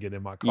 I'm not getting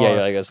in my car.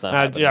 Yeah, like that's not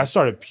happening. I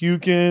started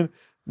puking.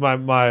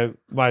 My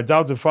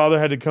adopted father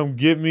had to come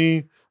get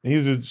me. And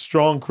he's a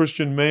strong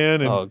Christian man.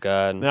 And, oh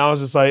God. And I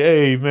was just like,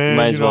 hey, man.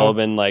 Might as well have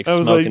been like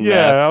smoking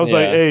meth. I was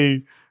like,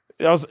 hey.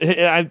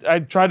 I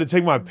tried to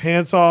take my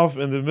pants off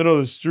in the middle of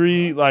the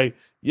street. Like,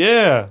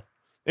 yeah.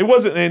 It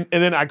wasn't. And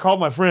then I called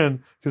my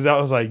friend because I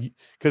was like,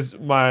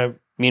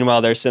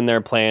 Meanwhile, they're sitting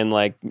there playing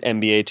like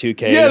NBA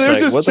 2K. Yeah, they're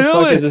just what chilling.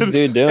 The fuck is this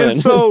dude doing?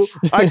 And so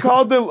I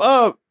called them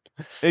up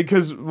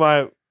because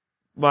my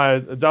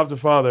adopted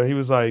father, he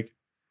was like,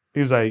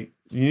 you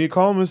need to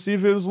call him and see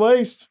if it was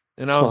laced.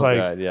 And I was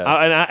God, yeah.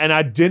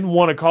 I didn't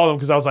want to call him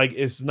because I was like,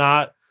 it's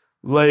not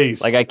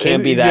laced. Like I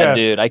can't be that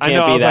dude. I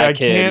can't be that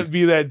kid. I can't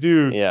be that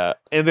dude. Yeah.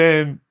 And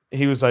then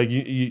he was like,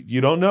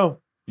 you don't know.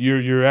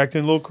 You're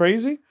acting a little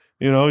crazy.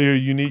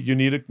 You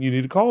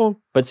need to call him.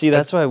 But see,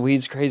 that's why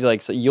weed's crazy.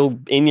 Like, so you'll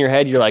in your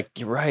head, you're like,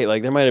 you're right.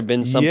 Like, there might have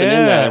been something in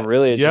that. And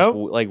really, it's just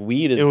like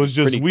weed is. It was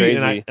just weed,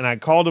 crazy and I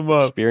called him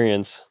up.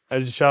 Experience. I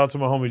just shout out to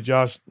my homie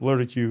Josh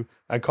Lerdeque.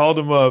 I called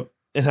him up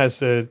and I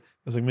was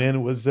like,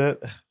 man, what's that?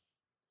 I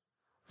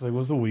was like,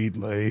 was the weed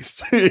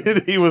laced?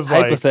 And he was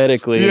like,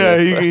 hypothetically. Yeah,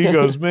 he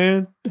goes,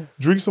 man,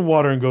 drink some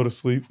water and go to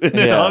sleep. And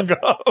then hung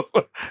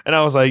up. And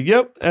I was like,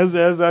 yep, as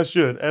I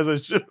should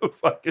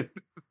fucking.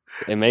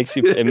 It makes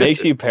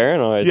you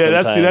paranoid.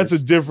 Yeah, that's a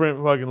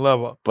different fucking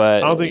level.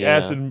 But I don't think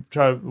acid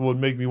would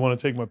make me want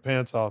to take my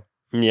pants off.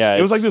 Yeah,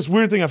 it was like this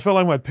weird thing. I felt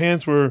like my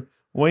pants were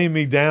weighing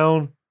me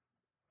down.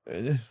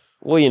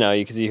 Well,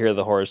 because you hear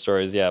the horror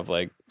stories, of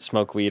like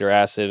smoke weed or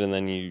acid, and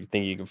then you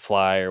think you can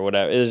fly or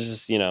whatever.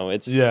 It's just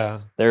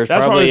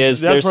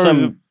there's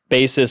some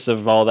basis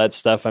of all that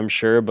stuff, I'm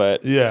sure,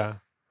 but I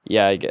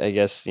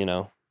guess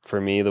for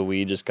me, the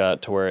weed just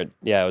got to where it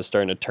was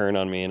starting to turn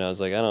on me, and I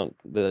was like,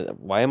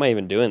 why am I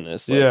even doing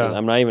this? Like,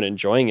 I'm not even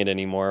enjoying it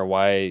anymore.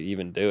 Why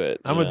even do it?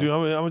 I'm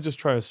gonna just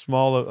try a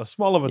small of a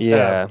tab.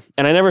 Yeah,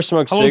 and I never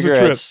smoked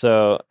cigarettes,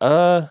 so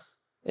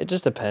it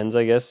just depends,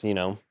 I guess.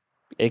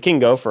 It can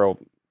go for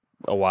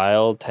a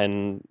while,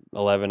 10,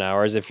 11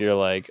 hours if you're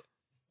like.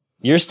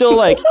 You're still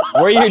like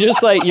where you're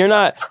just like you're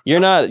not you're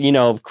not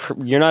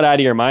out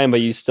of your mind,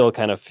 but you still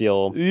kind of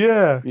feel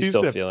you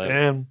still feel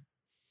it.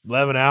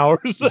 11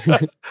 hours.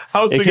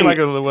 I was thinking like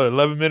a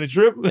 11-minute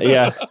trip.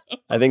 Yeah,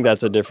 I think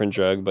that's a different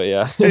drug, but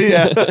yeah.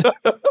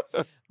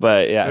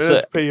 But yeah,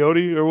 so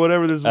peyote or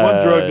whatever. There's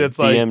one drug that's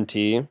like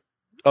DMT.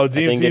 Oh,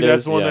 DMT.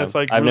 That's the one that's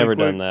like. I've never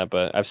done that,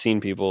 but I've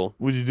seen people.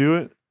 Would you do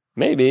it?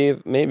 Maybe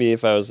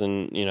if I was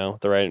in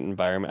the right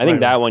environment. I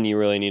think that one you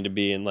really need to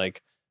be in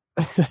like.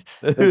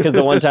 Because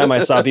the one time I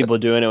saw people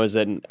doing it was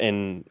in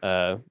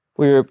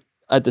we were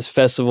at this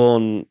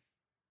festival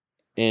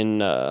in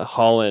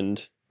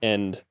Holland,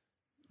 and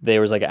there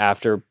was like an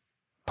after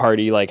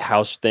party like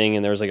house thing,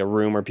 and there was like a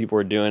room where people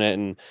were doing it,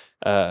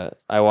 and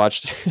I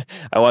watched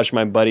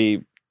my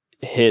buddy.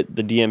 hit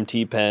the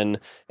DMT pen,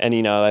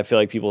 and I feel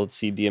like people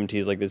see DMT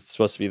as like this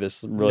supposed to be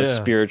this really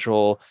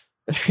spiritual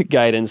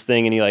guidance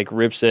thing, and he like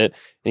rips it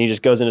and he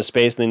just goes into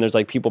space, and then there's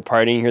like people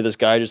partying. You hear this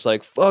guy just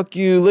like, fuck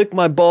you, lick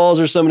my balls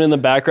or something in the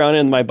background,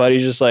 and my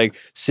buddy's just like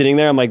sitting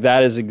there. I'm like,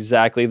 that is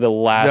exactly the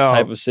last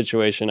type of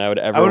situation I would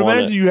ever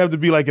imagine you have to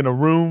be like in a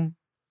room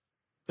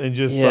and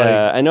just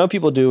I know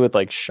people do with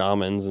like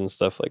shamans and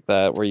stuff like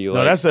that, where you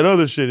that's that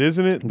other shit,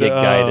 isn't it? Get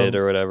guided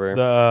or whatever.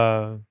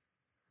 The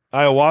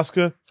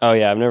ayahuasca. Oh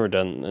yeah, I've never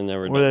done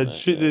that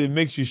shit that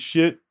makes you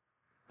shit.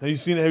 Have you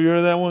seen it? Have you heard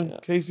of that one,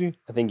 Casey?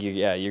 I think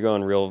you're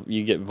going real.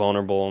 You get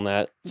vulnerable in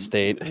that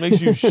state. It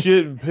makes you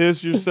shit and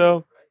piss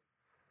yourself.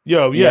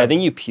 Yo, I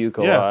think you puke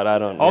a lot. I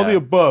don't. All the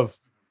above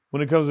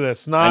when it comes to that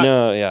snot. I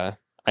know. Yeah,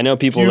 I know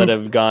people that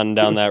have gone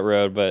down that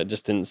road, but it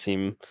just didn't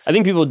seem. I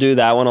think people do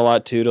that one a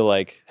lot too to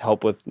like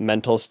help with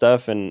mental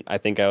stuff, and I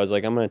think I was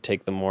like, I'm gonna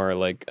take the more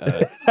like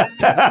the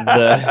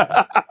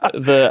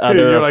other.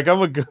 You're like, I'm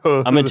gonna go.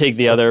 I'm gonna take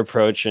the other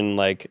approach and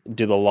like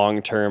do the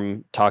long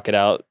term, talk it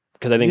out.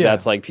 Because I think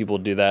that's like people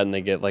do that and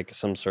they get like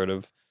some sort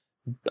of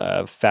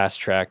fast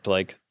tracked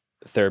like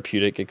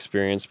therapeutic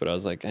experience. But I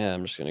was like,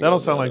 I'm just gonna. That don't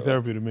sound like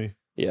therapy to me.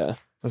 Yeah.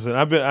 Listen,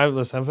 I've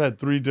had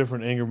 3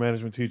 different anger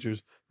management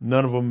teachers.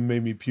 None of them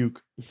made me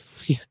puke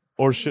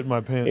or shit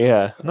my pants.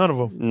 Yeah. None of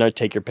them. No,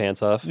 take your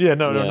pants off. Yeah,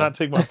 no, not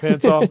take my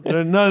pants off.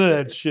 None of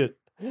that shit.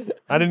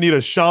 I didn't need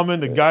a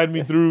shaman to guide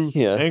me through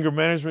anger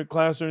management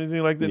class or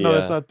anything like that. No,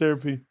 that's not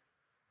therapy.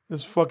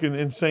 It's fucking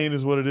insane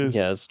is what it is.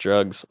 Yeah, it's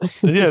drugs.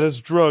 Yeah,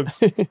 that's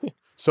drugs.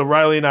 So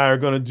Riley and I are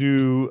going to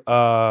do,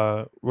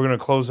 we're going to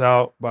close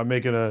out by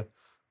making a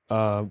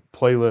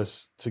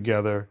playlist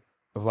together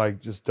of like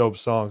just dope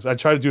songs. I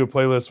try to do a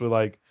playlist with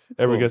like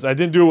every guest. I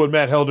didn't do it with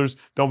Matt Helders.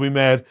 Don't be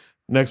mad.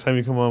 Next time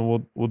you come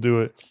on, we'll do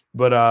it.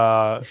 But,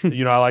 I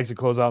like to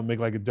close out and make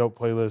like a dope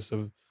playlist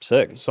of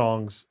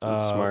songs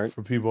smart.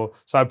 For people.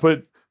 So I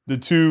pput the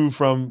 2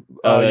 from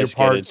your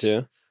parts.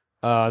 Too.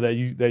 That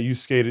you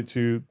skated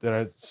to that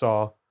I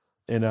saw,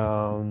 and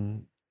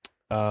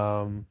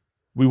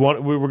we're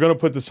gonna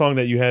put the song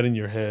that you had in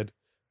your head.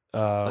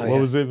 What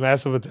was it?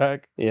 Massive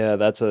Attack. Yeah,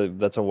 that's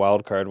a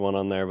wild card one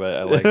on there, but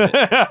I like it.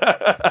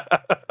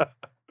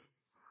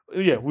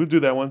 Yeah, we'll do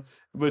that one.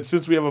 But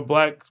since we have a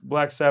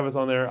Black Sabbath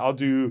on there, I'll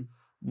do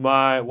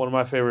one of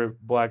my favorite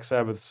Black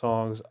Sabbath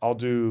songs. I'll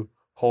do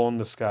 "Hole in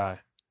the Sky."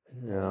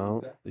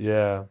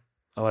 Yeah,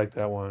 I like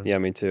that one. Yeah,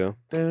 me too.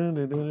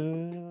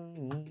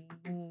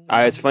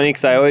 It's funny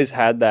because I always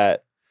had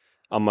that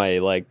on my,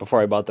 like,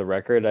 before I bought the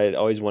record, I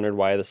always wondered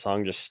why the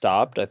song just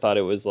stopped. I thought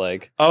it was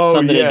like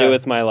something to do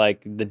with my,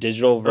 like, the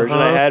digital version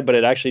I had, but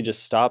it actually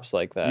just stops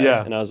like that.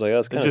 Yeah. And I was like,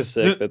 that's kind of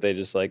sick that they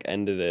just like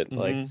ended it.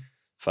 Like,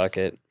 fuck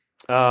it.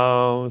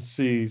 Let's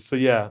see. So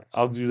yeah,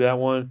 I'll do that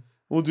one.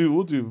 We'll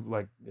do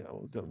like,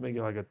 we'll make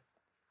it like a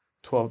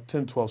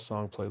 10, 12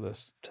 song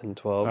playlist. 10,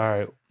 12. All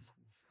right.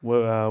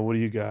 What do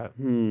you got?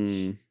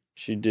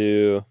 Should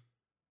do.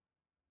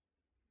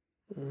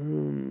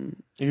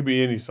 It could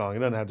be any song. It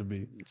doesn't have to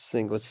be. Let's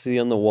think. Let's see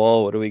on the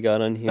wall. What do we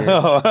got on here?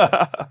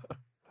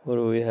 What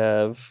do we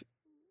have?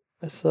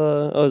 I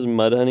saw. Oh, it's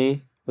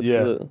Mudhoney.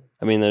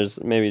 I mean,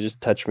 there's maybe just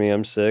 "Touch Me,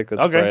 I'm Sick."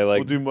 That's probably like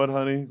we'll do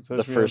Mudhoney.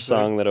 The first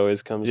song that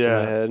always comes to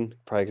my head,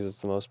 probably because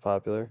it's the most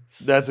popular.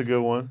 That's a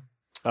good one.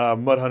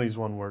 Mudhoney's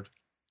one word.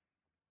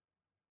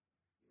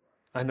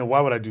 I know.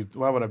 Why would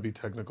I be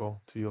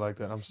technical to you like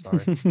that? I'm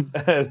sorry.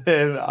 And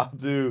then I'll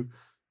do.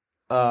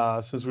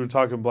 Since we were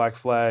talking Black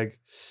Flag,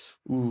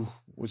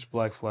 which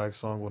Black Flag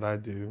song would I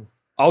do?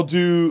 I'll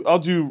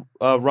do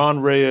Ron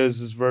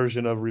Reyes'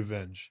 version of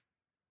Revenge.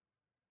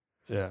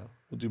 Yeah,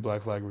 we'll do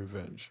Black Flag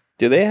Revenge.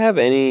 Do they have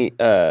any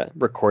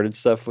recorded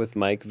stuff with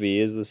Mike V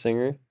as the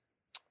singer?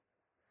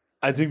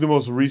 I think the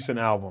most recent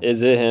album.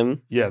 Is it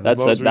him? Yeah,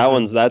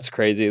 that's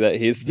crazy that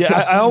he's. Yeah,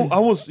 I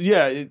almost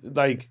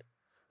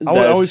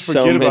I always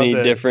forget so about many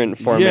that. different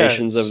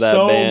formations of that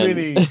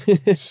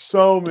band.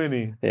 So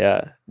many.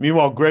 Yeah.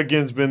 Meanwhile, Greg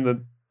Ginn's been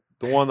the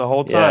one the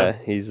whole time. Yeah,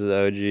 he's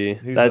the OG.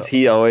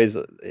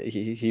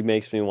 He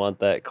makes me want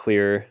that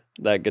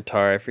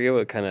guitar. I forget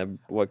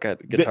what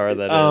guitar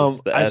that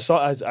is.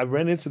 I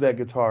ran into that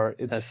guitar.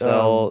 It's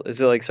SL.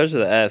 Is it like starts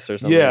with an S or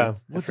something? Yeah. I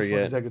What the fuck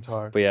is that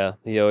guitar? But yeah,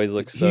 he always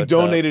looks so He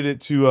donated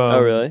it to oh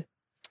really?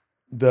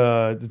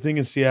 The thing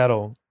in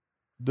Seattle.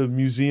 The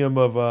museum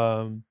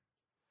of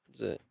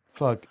Is it?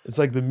 Fuck. It's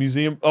like the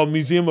museum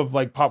of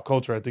like pop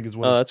culture, I think is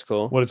what that's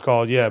cool. What it's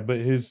called. Yeah, but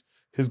his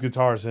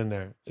guitar's in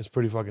there. It's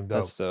pretty fucking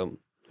dope. That's dope.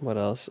 What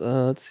else?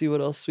 Let's see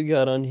what else we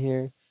got on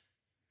here.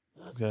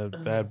 We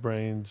got Bad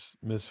Brains,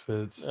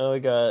 Misfits. Oh, we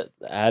got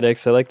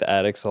Addicts. I like the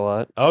Addicts a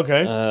lot.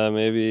 Okay.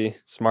 Maybe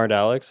Smart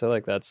Alex. I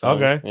like that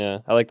song. Okay. Yeah,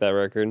 I like that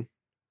record.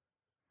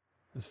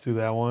 Let's do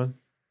that one.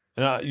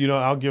 And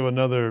I'll give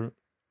another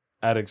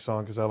Addicts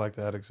song because I like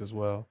the Addicts as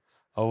well.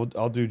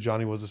 I'll do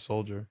Johnny Was a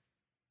Soldier.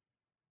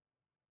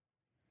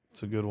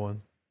 It's a good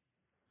one.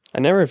 I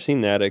never have seen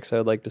the Addicts. I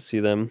would like to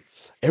see them.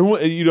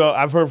 Everyone,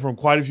 I've heard from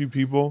quite a few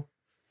people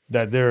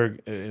that they're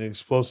an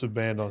explosive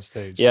band on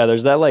stage. Yeah,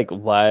 there's that like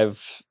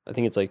live, I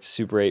think it's like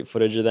Super 8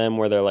 footage of them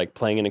where they're like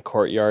playing in a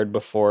courtyard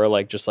before,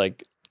 like just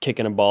like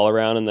kicking a ball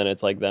around, and then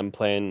it's like them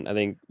playing, I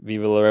think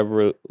Viva la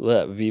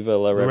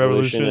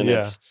Revolution, and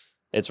yeah.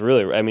 it's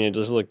really, I mean, it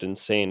just looked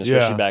insane,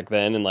 especially Yeah. back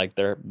then and like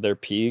their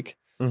peak.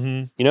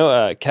 Mm-hmm. You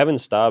know, Kevin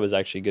Staub is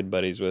actually good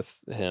buddies with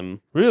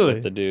him. Really?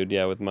 With the dude,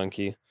 yeah, with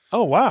Monkey.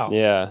 Oh wow.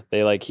 Yeah,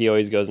 they like, he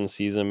always goes and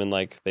sees him, and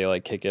like they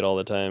like kick it all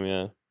the time.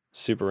 Yeah,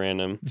 super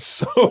random.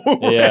 So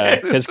Yeah,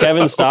 because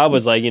Kevin Staub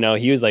was like, you know,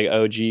 he was like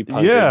OG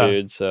punker Yeah.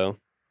 dude. So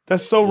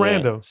that's so yeah,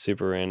 random.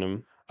 super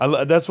random.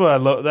 That's what I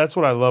love. That's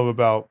what I love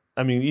about.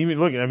 I mean, even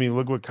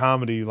look what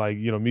comedy, like,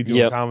 you know, me doing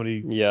Yep.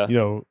 comedy, Yeah, you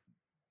know,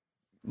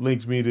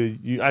 links me to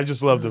you. I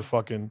just love the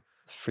fucking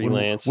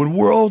freelance. when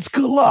worlds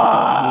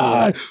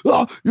collide.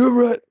 Oh, you're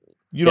right.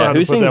 You know Yeah, how who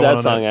to put sings that that one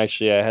on song? there.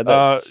 Actually, I had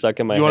that stuck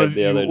in my You head wanna,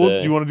 the other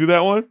day. You want to do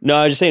that one? No,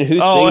 I was just saying, who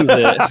Oh. sings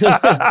it?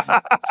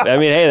 I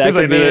mean, hey, that He's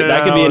could like, be "No,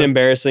 that could be no, an no."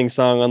 embarrassing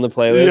song on the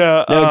playlist.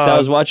 Yeah, no, because I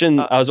was watching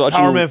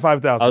Power Man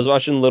 5000. I was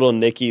watching Little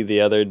Nicky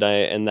the other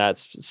night, and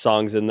that's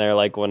songs in there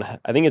like when,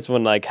 I think it's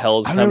when like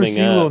Hell's I've never coming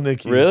seen up. Little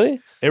Nicky. Really?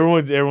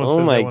 Everyone Oh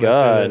says my that when I say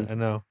God. that. I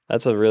know.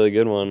 That's a really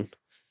good one.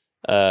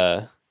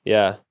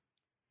 Yeah.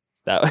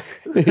 That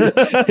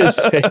his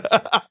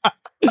face.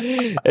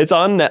 It's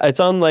on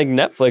like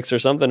Netflix or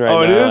something right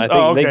Oh, it now. is? I think,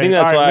 Oh, okay. I think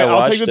that's All right, why man, I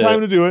watched I'll take the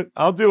time to do it.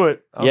 I'll do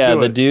it. Yeah,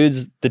 do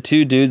it. the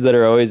two dudes that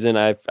are always in,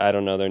 I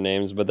don't know their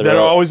names, but that they're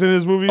are always in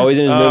his movies. always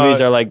in his movies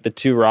are like the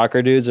two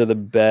rocker dudes are the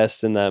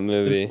best in that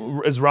movie.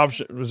 Was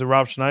it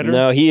Rob Schneider?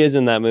 No, he is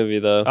in that movie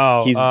though.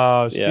 Oh, he's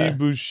Steve yeah.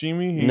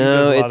 Buscemi. He no,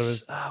 does a lot of it's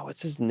his-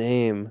 what's his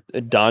name?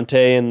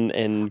 Dante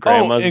and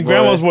Grandma's and Boy.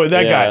 Grandma's Boy.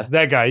 That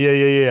Yeah. guy.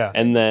 Yeah.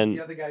 And It's then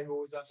the other guy who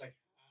always acts like.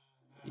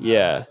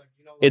 Yeah. Like,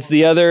 you know, it's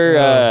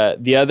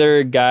one- the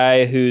other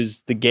guy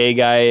who's the gay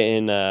guy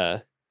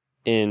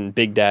in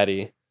Big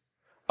Daddy,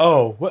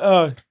 Oh,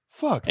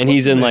 fuck. and what's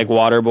he's his in name? like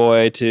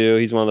Waterboy too.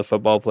 He's one of the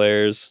football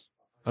players.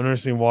 I've never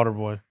seen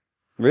Waterboy.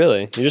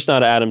 Really, you're just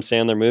not an Adam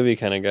Sandler movie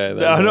kind of guy. Then,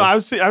 No, huh?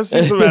 I've seen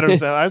some Adam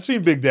Sandler. I've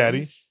seen Big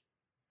Daddy.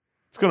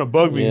 It's gonna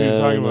bug me who Yeah, you're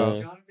talking no. about.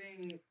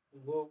 Jonathan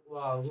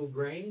Lou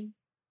Grain.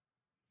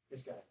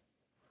 This guy.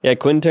 Yeah,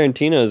 Quentin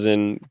Tarantino's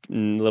in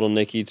Little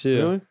Nicky too.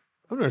 Really?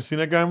 I've never seen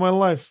that guy in my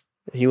life.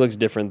 He looks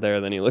different there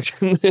than he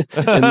looked in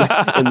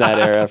that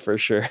era for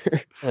sure.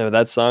 Yeah,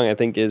 that song I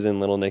think is in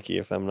Little Nicky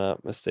if I'm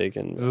not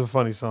mistaken. This is a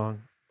funny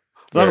song.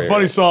 Not a Very-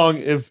 funny song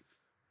if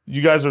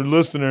you guys are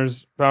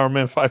listeners. Power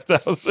Man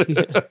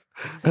 5000.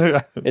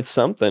 It's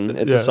something.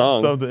 It's a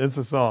song. It's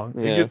a song.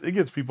 Yeah. It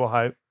gets people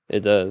hyped.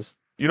 It does.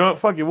 You know what?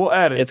 Fuck it. We'll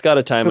add it. It's got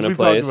a time and a we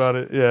place talked about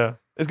it. Yeah.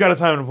 It's got a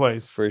time and a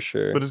place. for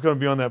sure. But it's going to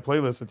be on that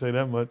playlist, I'll tell you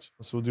that much.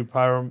 So we'll do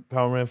Power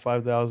Man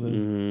 5000.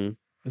 Mhm.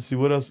 Let's see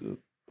what else.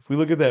 If we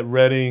look at that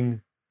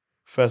Reading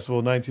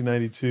Festival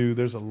 1992,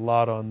 there's a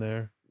lot on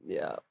there.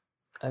 Yeah,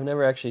 I've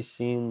never actually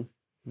seen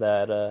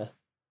that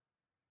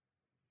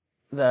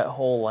that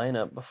whole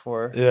lineup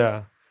before. Yeah.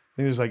 I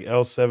think there's like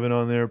L7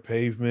 on there,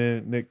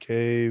 Pavement, Nick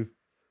Cave.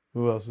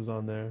 Who else is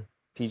on there?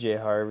 PJ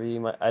Harvey.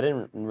 I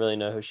didn't really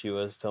know who she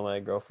was till my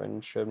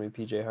girlfriend showed me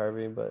PJ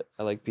Harvey, but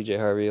I like PJ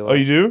Harvey a lot. Oh,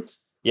 you do?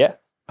 Yeah,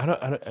 I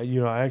don't,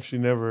 I actually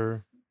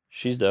never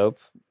she's dope.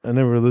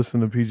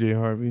 listened to PJ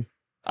Harvey.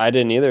 I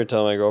didn't either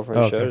till my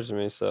girlfriend Okay. showed it to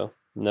me. So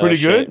no Pretty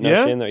shame- good, no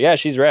yeah? shame there. Yeah,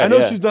 she's rad. I know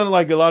yeah. she's done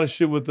like a lot of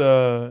shit with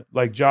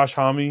like Josh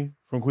Homme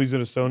from Queens of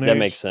the Stone Age. That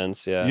makes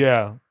sense. Yeah.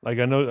 Yeah. Like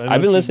I know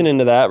I've been she- listening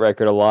to that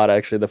record a lot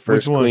actually. The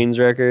first one? Queens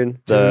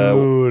record.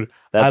 Dude,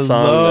 That I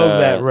song, love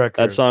that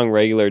record. That song,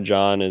 "Regular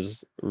John,"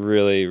 is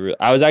really.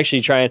 I was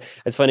actually trying.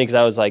 It's funny because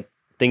I was like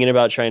thinking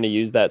about trying to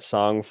use that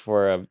song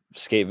for a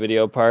skate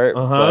video part,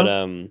 Uh-huh.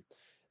 but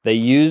they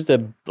used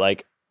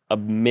a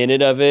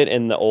minute of it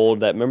in the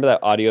old. Remember that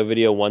audio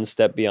video, "One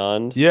Step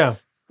Beyond." Yeah.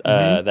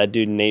 That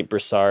dude Nate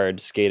Broussard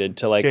skated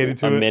to like Skated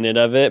to a it. minute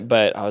of it,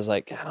 but I was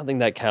like, I don't think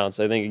that counts.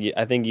 I think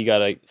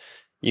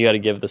you gotta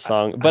give the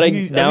song. But think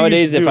you should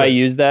nowadays, if do I it.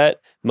 use that,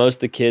 most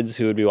of the kids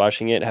who would be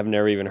watching it have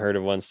never even heard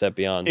of One Step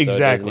Beyond, so it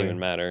doesn't Exactly. even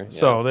matter. Yeah.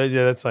 So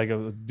that's like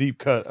a deep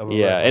cut of a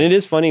Yeah, record. and it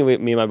is funny. Me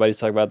and my buddies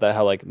talk about that.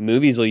 How like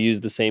movies will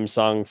use the same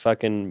song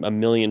fucking a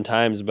million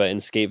times, but in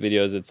skate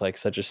videos, it's like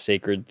such a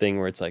sacred thing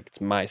where it's like it's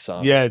my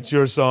song. Yeah, it's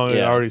your song. And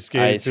I already I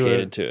skated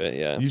skated to it. to it.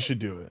 Yeah, You should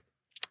do it.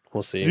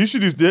 we'll see. You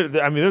should do.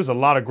 I mean, there's a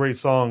lot of great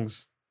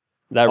songs.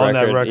 that on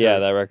record, that record. yeah,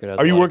 that record. Has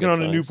Are a you lot of working good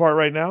on a new songs. part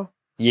right now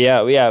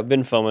Yeah, I've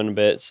been filming a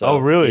bit. So Oh,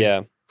 really?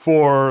 Yeah.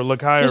 for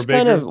Lakai or Just Baker?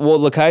 kind of, well,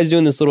 Lakai's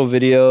doing this little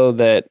video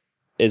that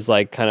is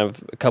like kind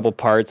of a couple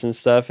parts and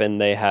stuff, and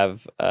they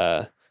have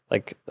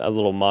like a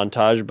little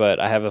montage. But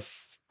I have a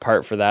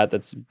part for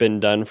that's been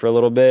done for a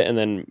little bit, and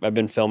then I've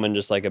been filming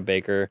just like a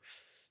Baker.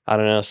 I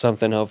don't know,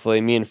 something.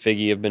 Hopefully, me and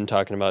Figgy have been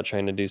talking about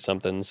trying to do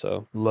something.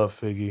 So Love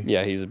Figgy.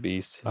 yeah, he's a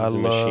beast. I He's a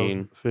love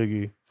machine.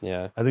 Figgy.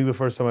 Yeah, I think the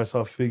first time I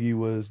saw Figgy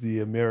was the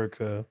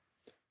America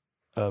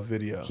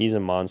video. he's a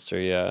monster.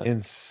 Yeah.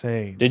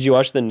 insane. Did you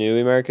watch the new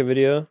America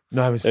video?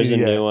 No, I haven't There's a seen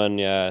it yet. new one.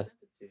 Yeah.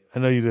 I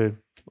know you did.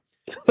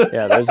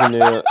 Yeah, there's a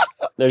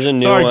There's a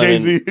new Sorry, one,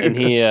 Casey. and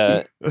he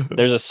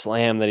there's a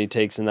slam that he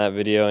takes in that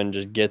video and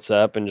just gets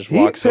up and just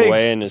walks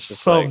away, and it's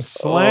just some like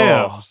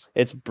slams.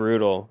 it's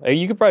brutal.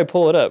 You could probably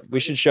pull it up. We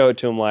should show it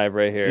to him live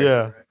right here.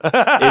 Yeah,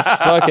 It's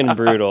fucking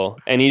brutal,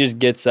 and he just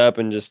gets up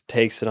and just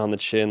takes it on the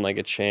chin like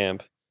a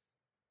champ.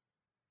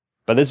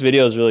 But this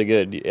video is really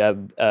good.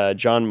 Yeah,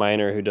 John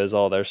Miner, who does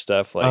all their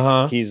stuff,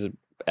 like he's an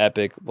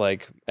epic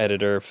like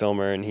editor,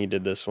 filmer, and he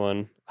did this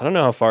one. I don't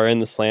know how far in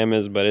the slam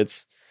is, but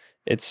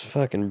it's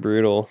fucking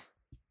brutal.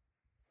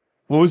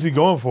 What was he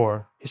going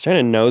for? He's trying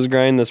to nose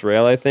grind this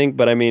rail, I think.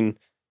 But I mean,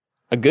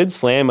 a good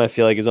slam, I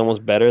feel like, is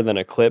almost better than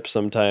a clip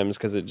sometimes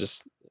because it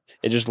just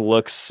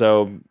looks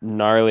so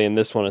gnarly. And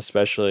this one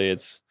especially,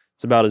 it's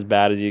about as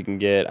bad as you can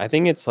get. I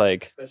think it's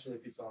like, especially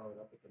if you follow it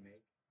up with the make.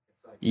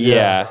 It's like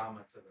yeah. drama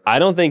to the- I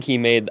don't think he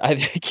made. I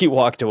think he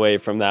walked away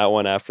from that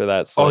one after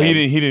that slam. Oh, he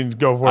didn't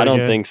go for it. I don't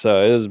again? think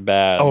so. It was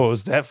bad. Oh,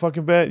 was that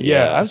fucking bad?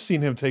 Yeah, Yeah. I've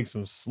seen him take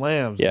some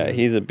slams. yeah, dude.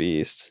 he's a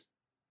beast.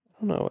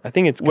 I don't know. I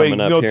think it's Wait,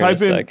 coming up no, here in a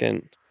type in-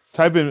 second.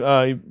 Type in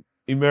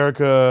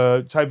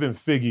America. Type in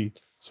Figgy,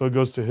 so it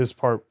goes to his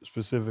part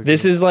specifically.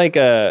 This is like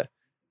the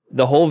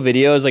whole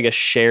video is like a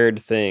shared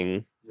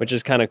thing, which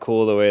is kind of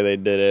cool the way they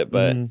did it.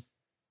 But Mhm.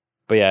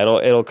 but yeah,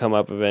 it'll come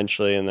up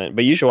eventually, and then.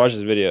 But you should watch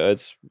this video.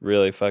 It's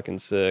really fucking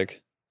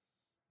sick.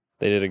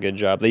 They did a good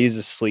job. They used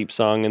a sleep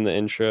song in the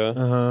intro.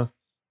 Uh-huh.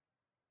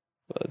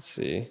 Let's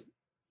see.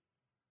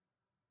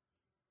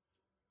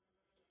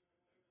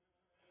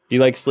 You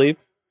like Sleep?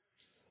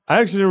 I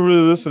actually didn't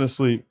really listen to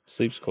Sleep.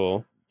 Sleep's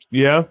cool.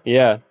 Yeah,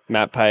 Yeah,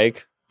 Matt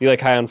Pike. You like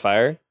High on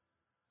Fire?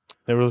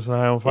 never listened to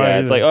High on Fire. Yeah,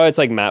 it's either.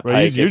 like Matt Bro,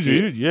 Pike.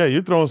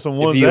 you're throwing some if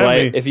ones you at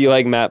like me. if you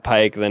like Matt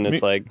Pike, then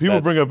it's like People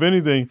that's- bring up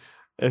anything.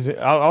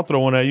 I'll throw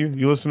one at you.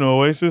 You listen to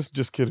Oasis?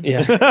 Just kidding.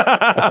 Yeah.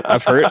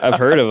 I've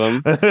heard of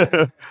him.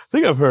 I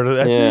think I've heard of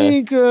that. Yeah. I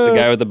think The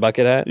guy with the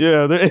bucket hat.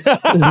 Yeah.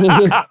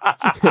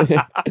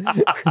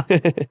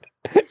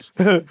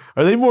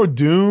 Are they more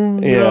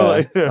doom? You Yeah, know,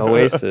 like-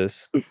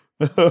 Oasis.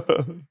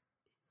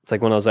 It's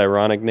like one of those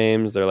ironic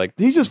names. They're like,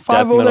 He just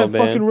Death 5-0 metal that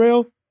band. fucking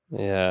rail.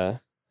 yeah.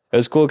 It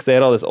was cool because they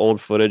had all this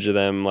old footage of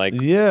them, like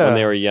Yeah. when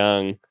they were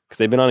young, because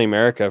they've been on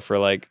America for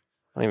like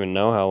I don't even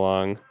know how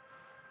long.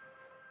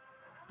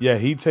 Yeah,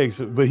 he takes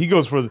it, but he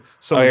goes for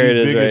some Oh, of here the it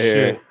is, right biggest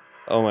here. shit.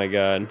 Oh my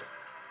god.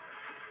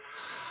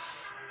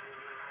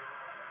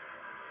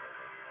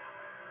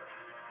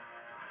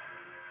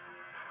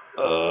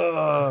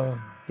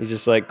 He's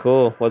just like,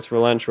 cool. What's for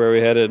lunch? Where are we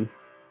headed?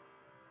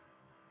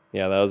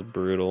 Yeah, that was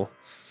brutal.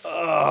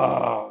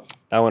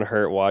 That one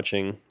hurt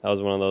watching. That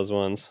was one of those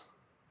ones.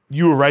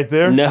 You were right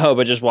there? No,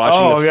 but just watching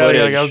Oh, the yeah,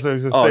 footage. yeah, I was gonna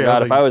say, oh I god,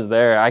 was if like- I was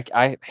there,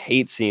 I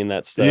hate seeing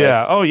that stuff.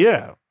 Yeah. Oh,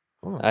 yeah.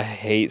 Oh, I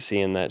hate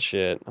seeing that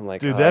shit. I'm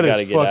like, dude, oh, that I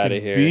gotta is get out of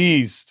fucking here.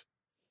 beast.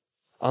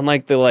 On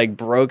like the like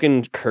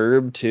broken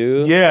curb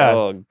too. Yeah.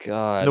 Oh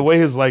god. The way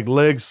his like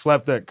legs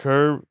slap that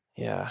curb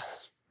Yeah.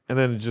 and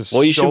then it just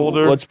Well, you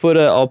shoulder. should.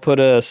 I'll put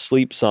a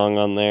sleep song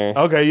on there.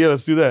 Okay, yeah,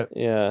 let's do that.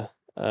 Yeah.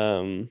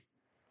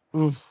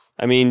 Oof.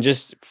 I mean,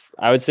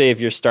 I would say if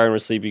you're starting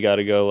with Sleep, you got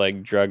to go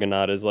like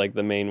Dragonaut is like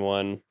the main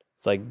one.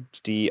 It's like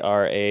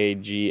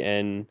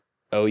Dragnout,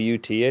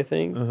 I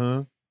think.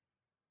 Uh-huh.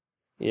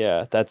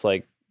 Yeah,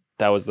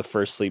 that was the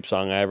first Sleep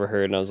song I ever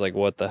heard, and I was like,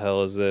 what the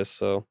hell is this?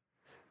 So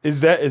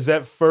Is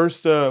that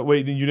first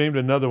wait, you named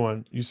another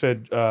one. You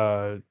said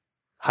High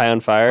on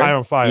Fire. High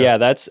on Fire. Yeah,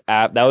 that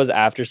was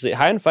after Sleep.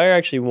 High on Fire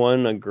actually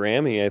won a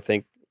Grammy, I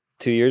think,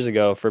 2 years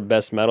ago for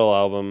Best Metal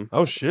Album.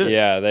 Oh shit.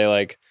 Yeah,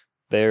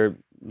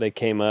 they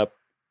came up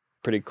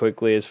pretty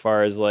quickly as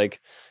far as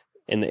like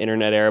in the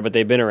internet era, but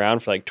they've been around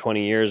for like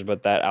 20 years.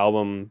 But that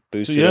album So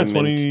boosted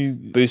yeah,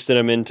 boosted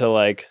him into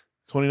like.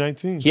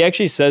 2019. He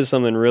actually says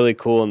something really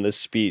cool in this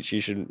speech. We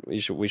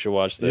should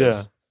watch this.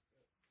 Yeah.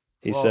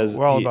 He Well, says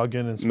we're all about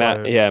getting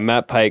inspired.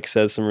 Matt Pike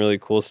says some really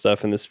cool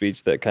stuff in the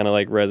speech that kind of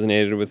like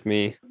resonated with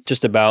me,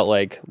 just about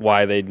like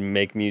why they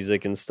make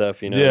music and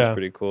stuff. Yeah. It's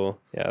pretty cool.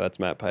 Yeah, that's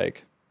Matt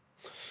Pike.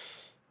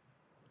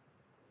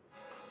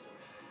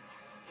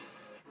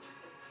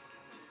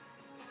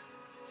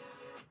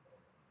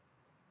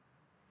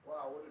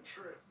 Wow, what a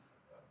trip.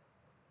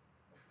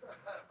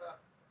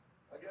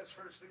 I guess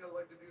first thing I'd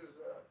like to do is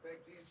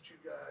thank these two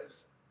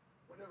guys.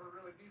 We never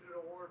really needed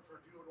an award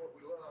for doing what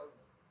we love.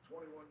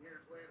 21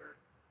 years later,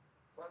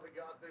 finally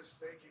got this.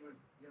 Thank you,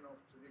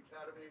 to the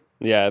Academy.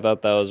 Yeah, I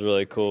thought that was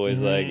really cool.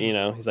 He's like,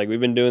 he's like, we've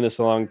been doing this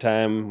a long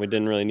time. We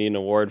didn't really need an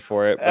award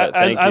for it, but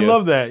thank you. I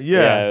love that.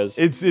 Yeah. it was,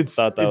 it's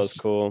thought that it's, was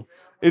cool.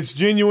 It's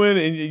genuine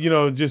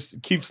and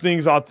just keeps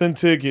things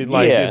authentic.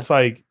 It's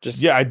like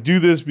Just- I do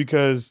this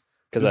because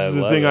this I is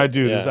the love thing it. I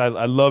do. Yeah. This I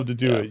love to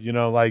do Yeah.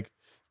 it. Like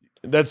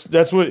that's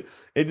what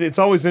it's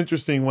always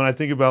interesting when I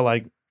think about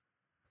like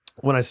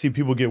when I see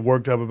people get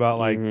worked up about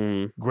like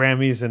Mhm.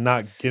 Grammys and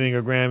not getting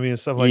a Grammy and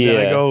stuff like that.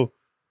 I Yeah. go,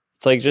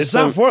 It's like just It's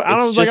not for. I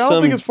don't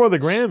think it's for the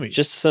it's Grammy.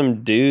 just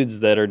some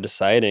dudes that are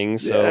deciding.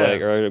 So Yeah.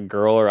 like, or a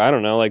girl, or I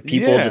don't know, like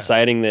people Yeah.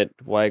 deciding that.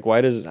 Like,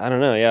 why does I don't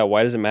know? Yeah,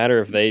 why does it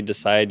matter if they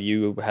decide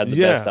you had the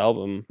best Yeah.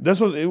 album? That's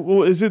what.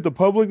 Well, is it the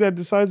public that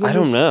decides? On I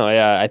don't this? know.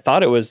 Yeah, I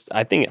thought it was.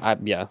 I think. I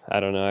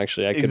don't know.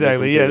 Actually, I could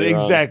Exactly. be Yeah. completely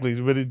wrong.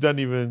 Exactly. But it doesn't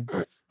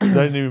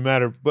even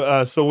matter.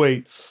 But so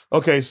wait.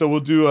 Okay. So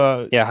we'll do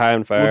Yeah, High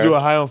on Fire. we'll do a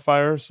High on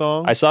Fire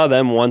song. I saw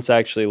them once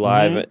actually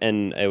live, Mhm.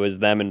 and it was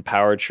them and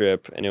Power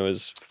Trip, and it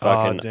was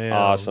fucking damn.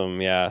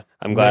 awesome. Yeah,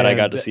 I'm glad I Man,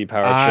 got to see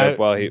Power Trip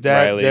while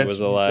Riley was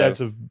alive.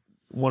 That's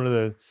one of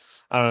the.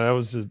 I don't know. That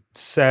was a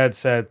sad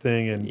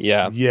thing, and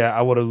Yeah.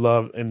 I would have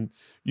loved, and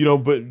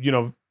but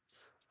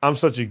I'm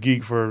such a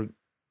geek for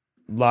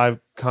live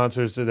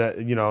concerts that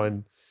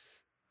and.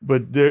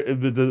 But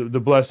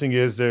the blessing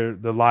is the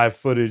live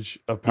footage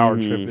of Power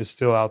Trip is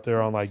still out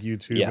there on like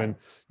YouTube, Mm-hmm.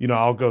 Yeah. and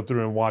I'll go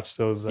through and watch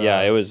those. Yeah,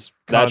 it was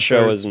that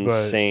show was concerts,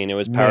 but, insane. It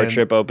was Power man.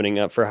 Trip opening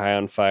up for High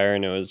on Fire,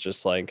 and it was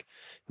just like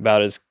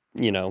about as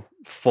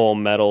full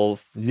metal,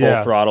 full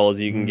Yeah. throttle as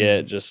you can Mhm.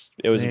 get. Just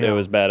it was Damn.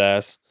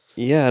 badass.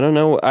 Yeah, I don't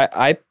know.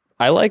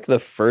 I like the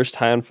first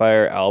High on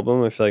Fire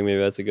album. I feel like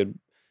maybe that's a good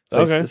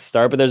place Okay. to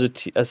start. But there's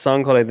a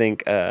song called I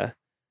think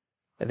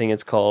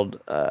it's called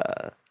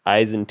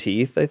Eyes and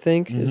Teeth. I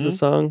think is the Mhm.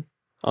 song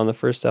on the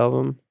first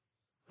album.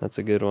 That's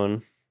a good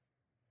one.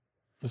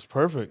 It's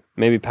perfect.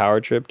 Maybe Power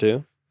Trip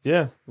too.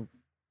 Yeah.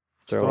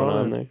 Throw throw one it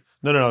on in.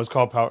 there. No. It's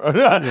called Power.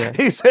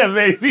 He said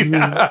maybe.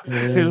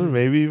 Mhm.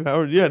 Maybe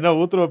Power. Yeah. No,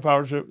 we'll throw a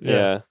Power Trip.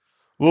 Yeah.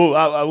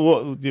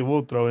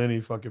 We'll throw any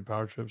fucking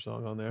Power Trip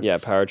song on there. Yeah,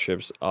 Power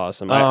Trip's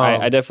awesome.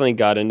 I definitely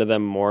got into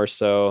them more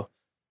so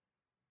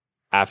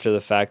after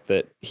the fact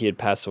that he had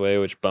passed away,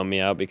 which bummed me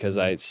out because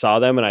I saw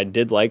them and I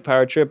did like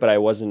Power Trip, but I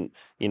wasn't,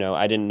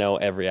 I didn't know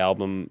every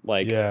album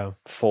like Yeah.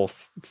 full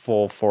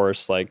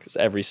force, like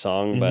every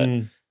song. But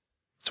Mhm.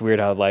 it's weird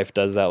how life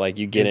does that. Like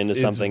you get It's- into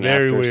it's something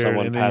very after weird,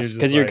 someone and then you're passes just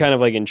because you're like- kind of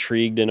like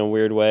intrigued in a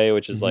weird way,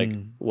 which is like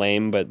Mhm.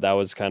 lame. But that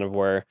was kind of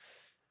where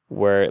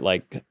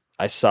like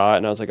I saw it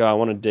and I was like, oh, I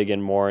want to dig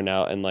in more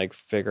now and like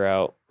figure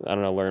out, I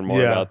don't know, learn more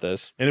Yeah. about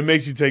this. And it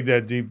makes you take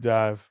that deep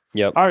dive.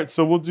 Yep. All right.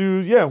 So we'll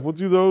do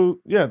those.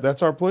 Yeah.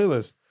 That's our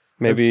playlist.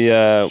 Maybe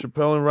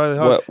Chappelle and Riley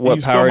Hawk. what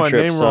you spelled Power my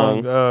Trip name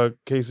song? wrong,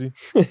 Casey.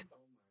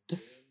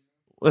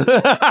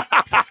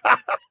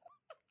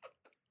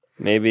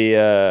 maybe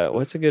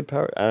what's a good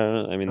power? I don't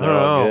know. I mean, they're I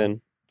don't all know.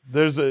 good.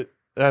 There's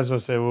as I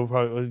say, we'll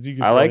probably. You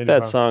can I throw like any that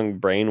power- song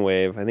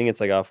Brainwave. I think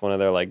it's like off one of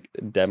their like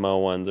demo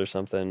ones or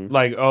something.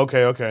 Like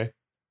okay.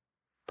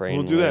 Brainwave.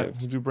 We'll do that.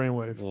 We'll do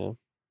Brainwave. Yeah.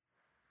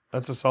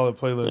 That's a solid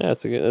playlist. Yeah,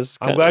 it's a good. It's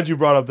I'm glad you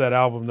brought up that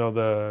album though.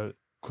 The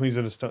Queens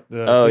of the Stone.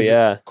 Oh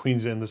yeah,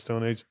 Queens in the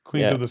Stone Age.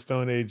 Queens Yeah. of the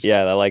Stone Age.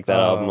 yeah. I like that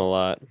album a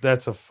lot.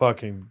 That's a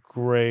fucking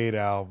great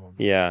album.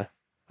 Yeah,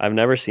 I've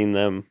never seen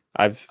them.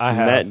 I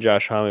have. met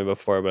Josh Homme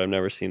before, but I've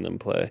never seen them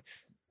play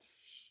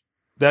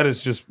That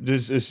is just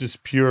it's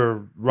just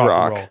pure rock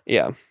and roll.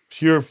 Yeah,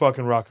 Pure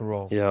fucking rock and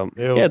roll. yeah,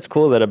 Ew. yeah. It's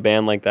cool that a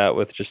band like that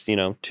with just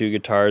two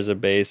guitars, a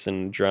bass,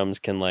 and drums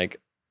can like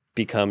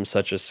become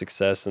such a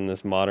success in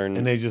this modern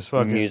And they just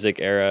fucking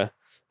music era.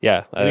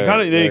 Yeah, They they're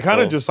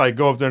kind of cool. just like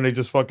go up there and they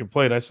just fucking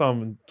played. I saw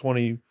them in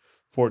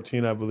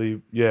 2014, I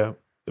believe. Yeah,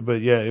 but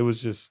yeah, it was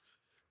just.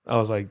 I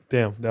was like,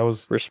 damn, that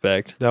was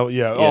respect. that.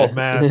 Yeah. Yeah. Oh,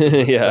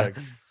 massive Yeah. respect.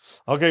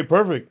 Okay,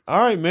 perfect. All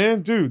right,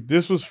 man, dude,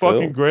 this was fucking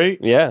Cool.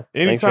 great. Yeah,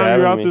 thanks for Anytime you're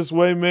having out me. this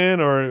way, man,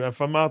 or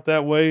if I'm out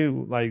that way,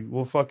 like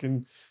we'll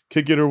fucking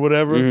kick it or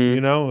whatever.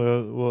 Mhm.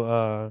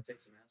 We'll Take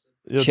some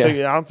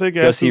acid. I'll take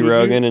Go acid see with you.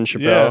 Rogan and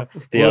Yeah.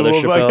 Chappelle, the other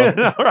Chappelle.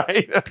 Like, all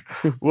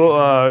right. Well,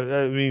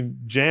 I mean,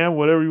 jam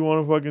whatever you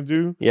want to fucking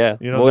do. Yeah.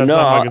 You know, Well, that's no,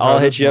 not my I'll guitar,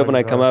 hit that's you my up when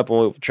I come guitar. up and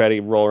we'll try to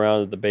roll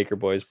around at the Baker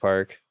Boys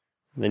Park.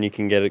 Then you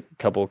can get a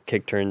couple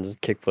kick turns,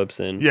 kick flips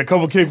in. Yeah, a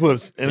couple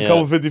kickflips and Yeah. a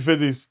couple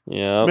 50-50s.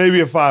 Yeah. Maybe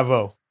a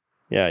 5-0.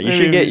 Yeah. You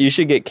maybe-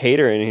 should get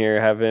Cater in here.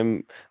 Have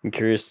him. I'm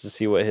curious to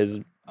see what his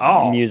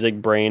Oh, music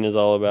brain is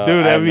all about.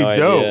 Dude, I have that'd be no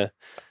dope. idea.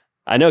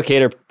 I know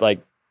Cater like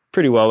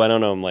pretty well, but I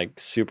don't know him like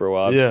super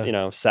well. I've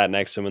Yeah. sat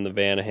next to him in the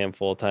van a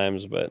handful of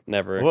times, but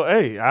never. well,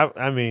 hey,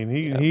 I mean,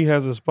 he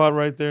has a spot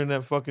right there in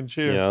that fucking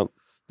chair. Yeah.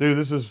 Dude,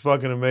 this is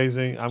fucking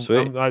amazing.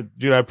 Sweet.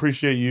 Dude, I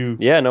appreciate you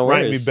Yeah. No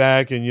writing me worries.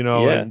 back and,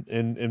 Yeah.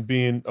 and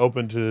being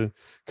open to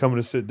coming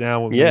to sit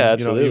down with me. Yeah, Even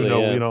absolutely,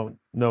 though yeah. we don't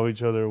know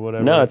each other or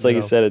whatever. No, it's like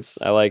you know. said.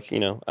 I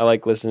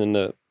like listening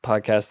to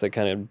podcasts that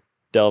kind of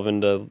delve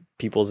into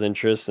people's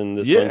interests, and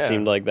this one Yeah.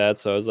 seemed like that.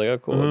 So I was like, oh,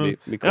 cool, it'd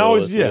be cool. And I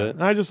always,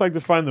 and I just like to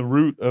find the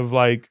root of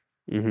like,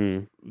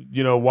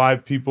 Mm-hmm. Why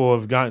people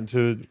have gotten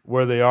to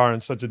where they are in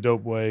such a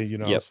dope way,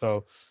 Yep.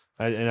 So,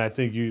 I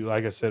think you,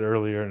 like I said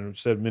earlier, and I've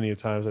said many a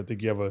times, I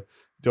think you have a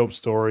dope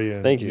story,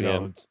 and Thank you,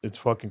 yeah. it's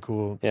fucking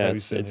cool. to Yeah, have you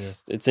it's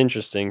sitting it's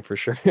interesting for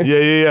sure. here.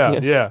 Yeah.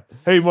 Yeah.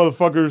 Hey,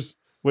 motherfuckers!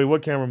 Wait,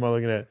 what camera am I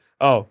looking at?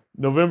 Oh,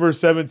 November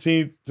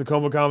 17th,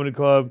 Tacoma Comedy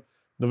Club.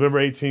 November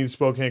 18th,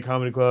 Spokane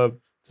Comedy Club.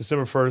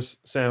 December 1st,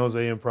 San Jose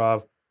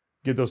Improv.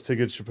 Get those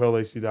tickets,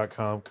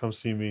 ChappelleAC.com. Come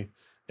see me,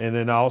 and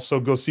then also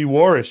go see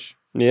Warish.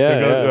 Yeah,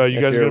 They're gonna, yeah. you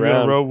if guys are you're gonna be on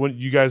around. the road. When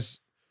you guys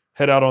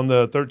head out on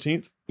the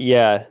 13th.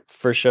 Yeah,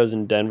 first show's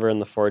in Denver on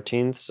the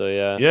 14th. So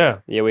Yeah.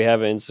 we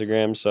have an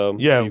Instagram. So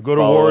yeah, go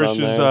to Warish's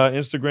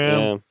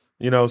Instagram.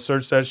 Yeah.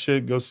 Search that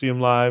shit. Go see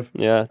him live.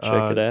 Yeah,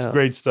 check it out. It's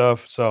great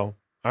stuff. So,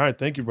 all right,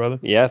 thank you, brother.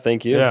 Yeah,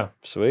 thank you. Yeah,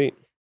 sweet.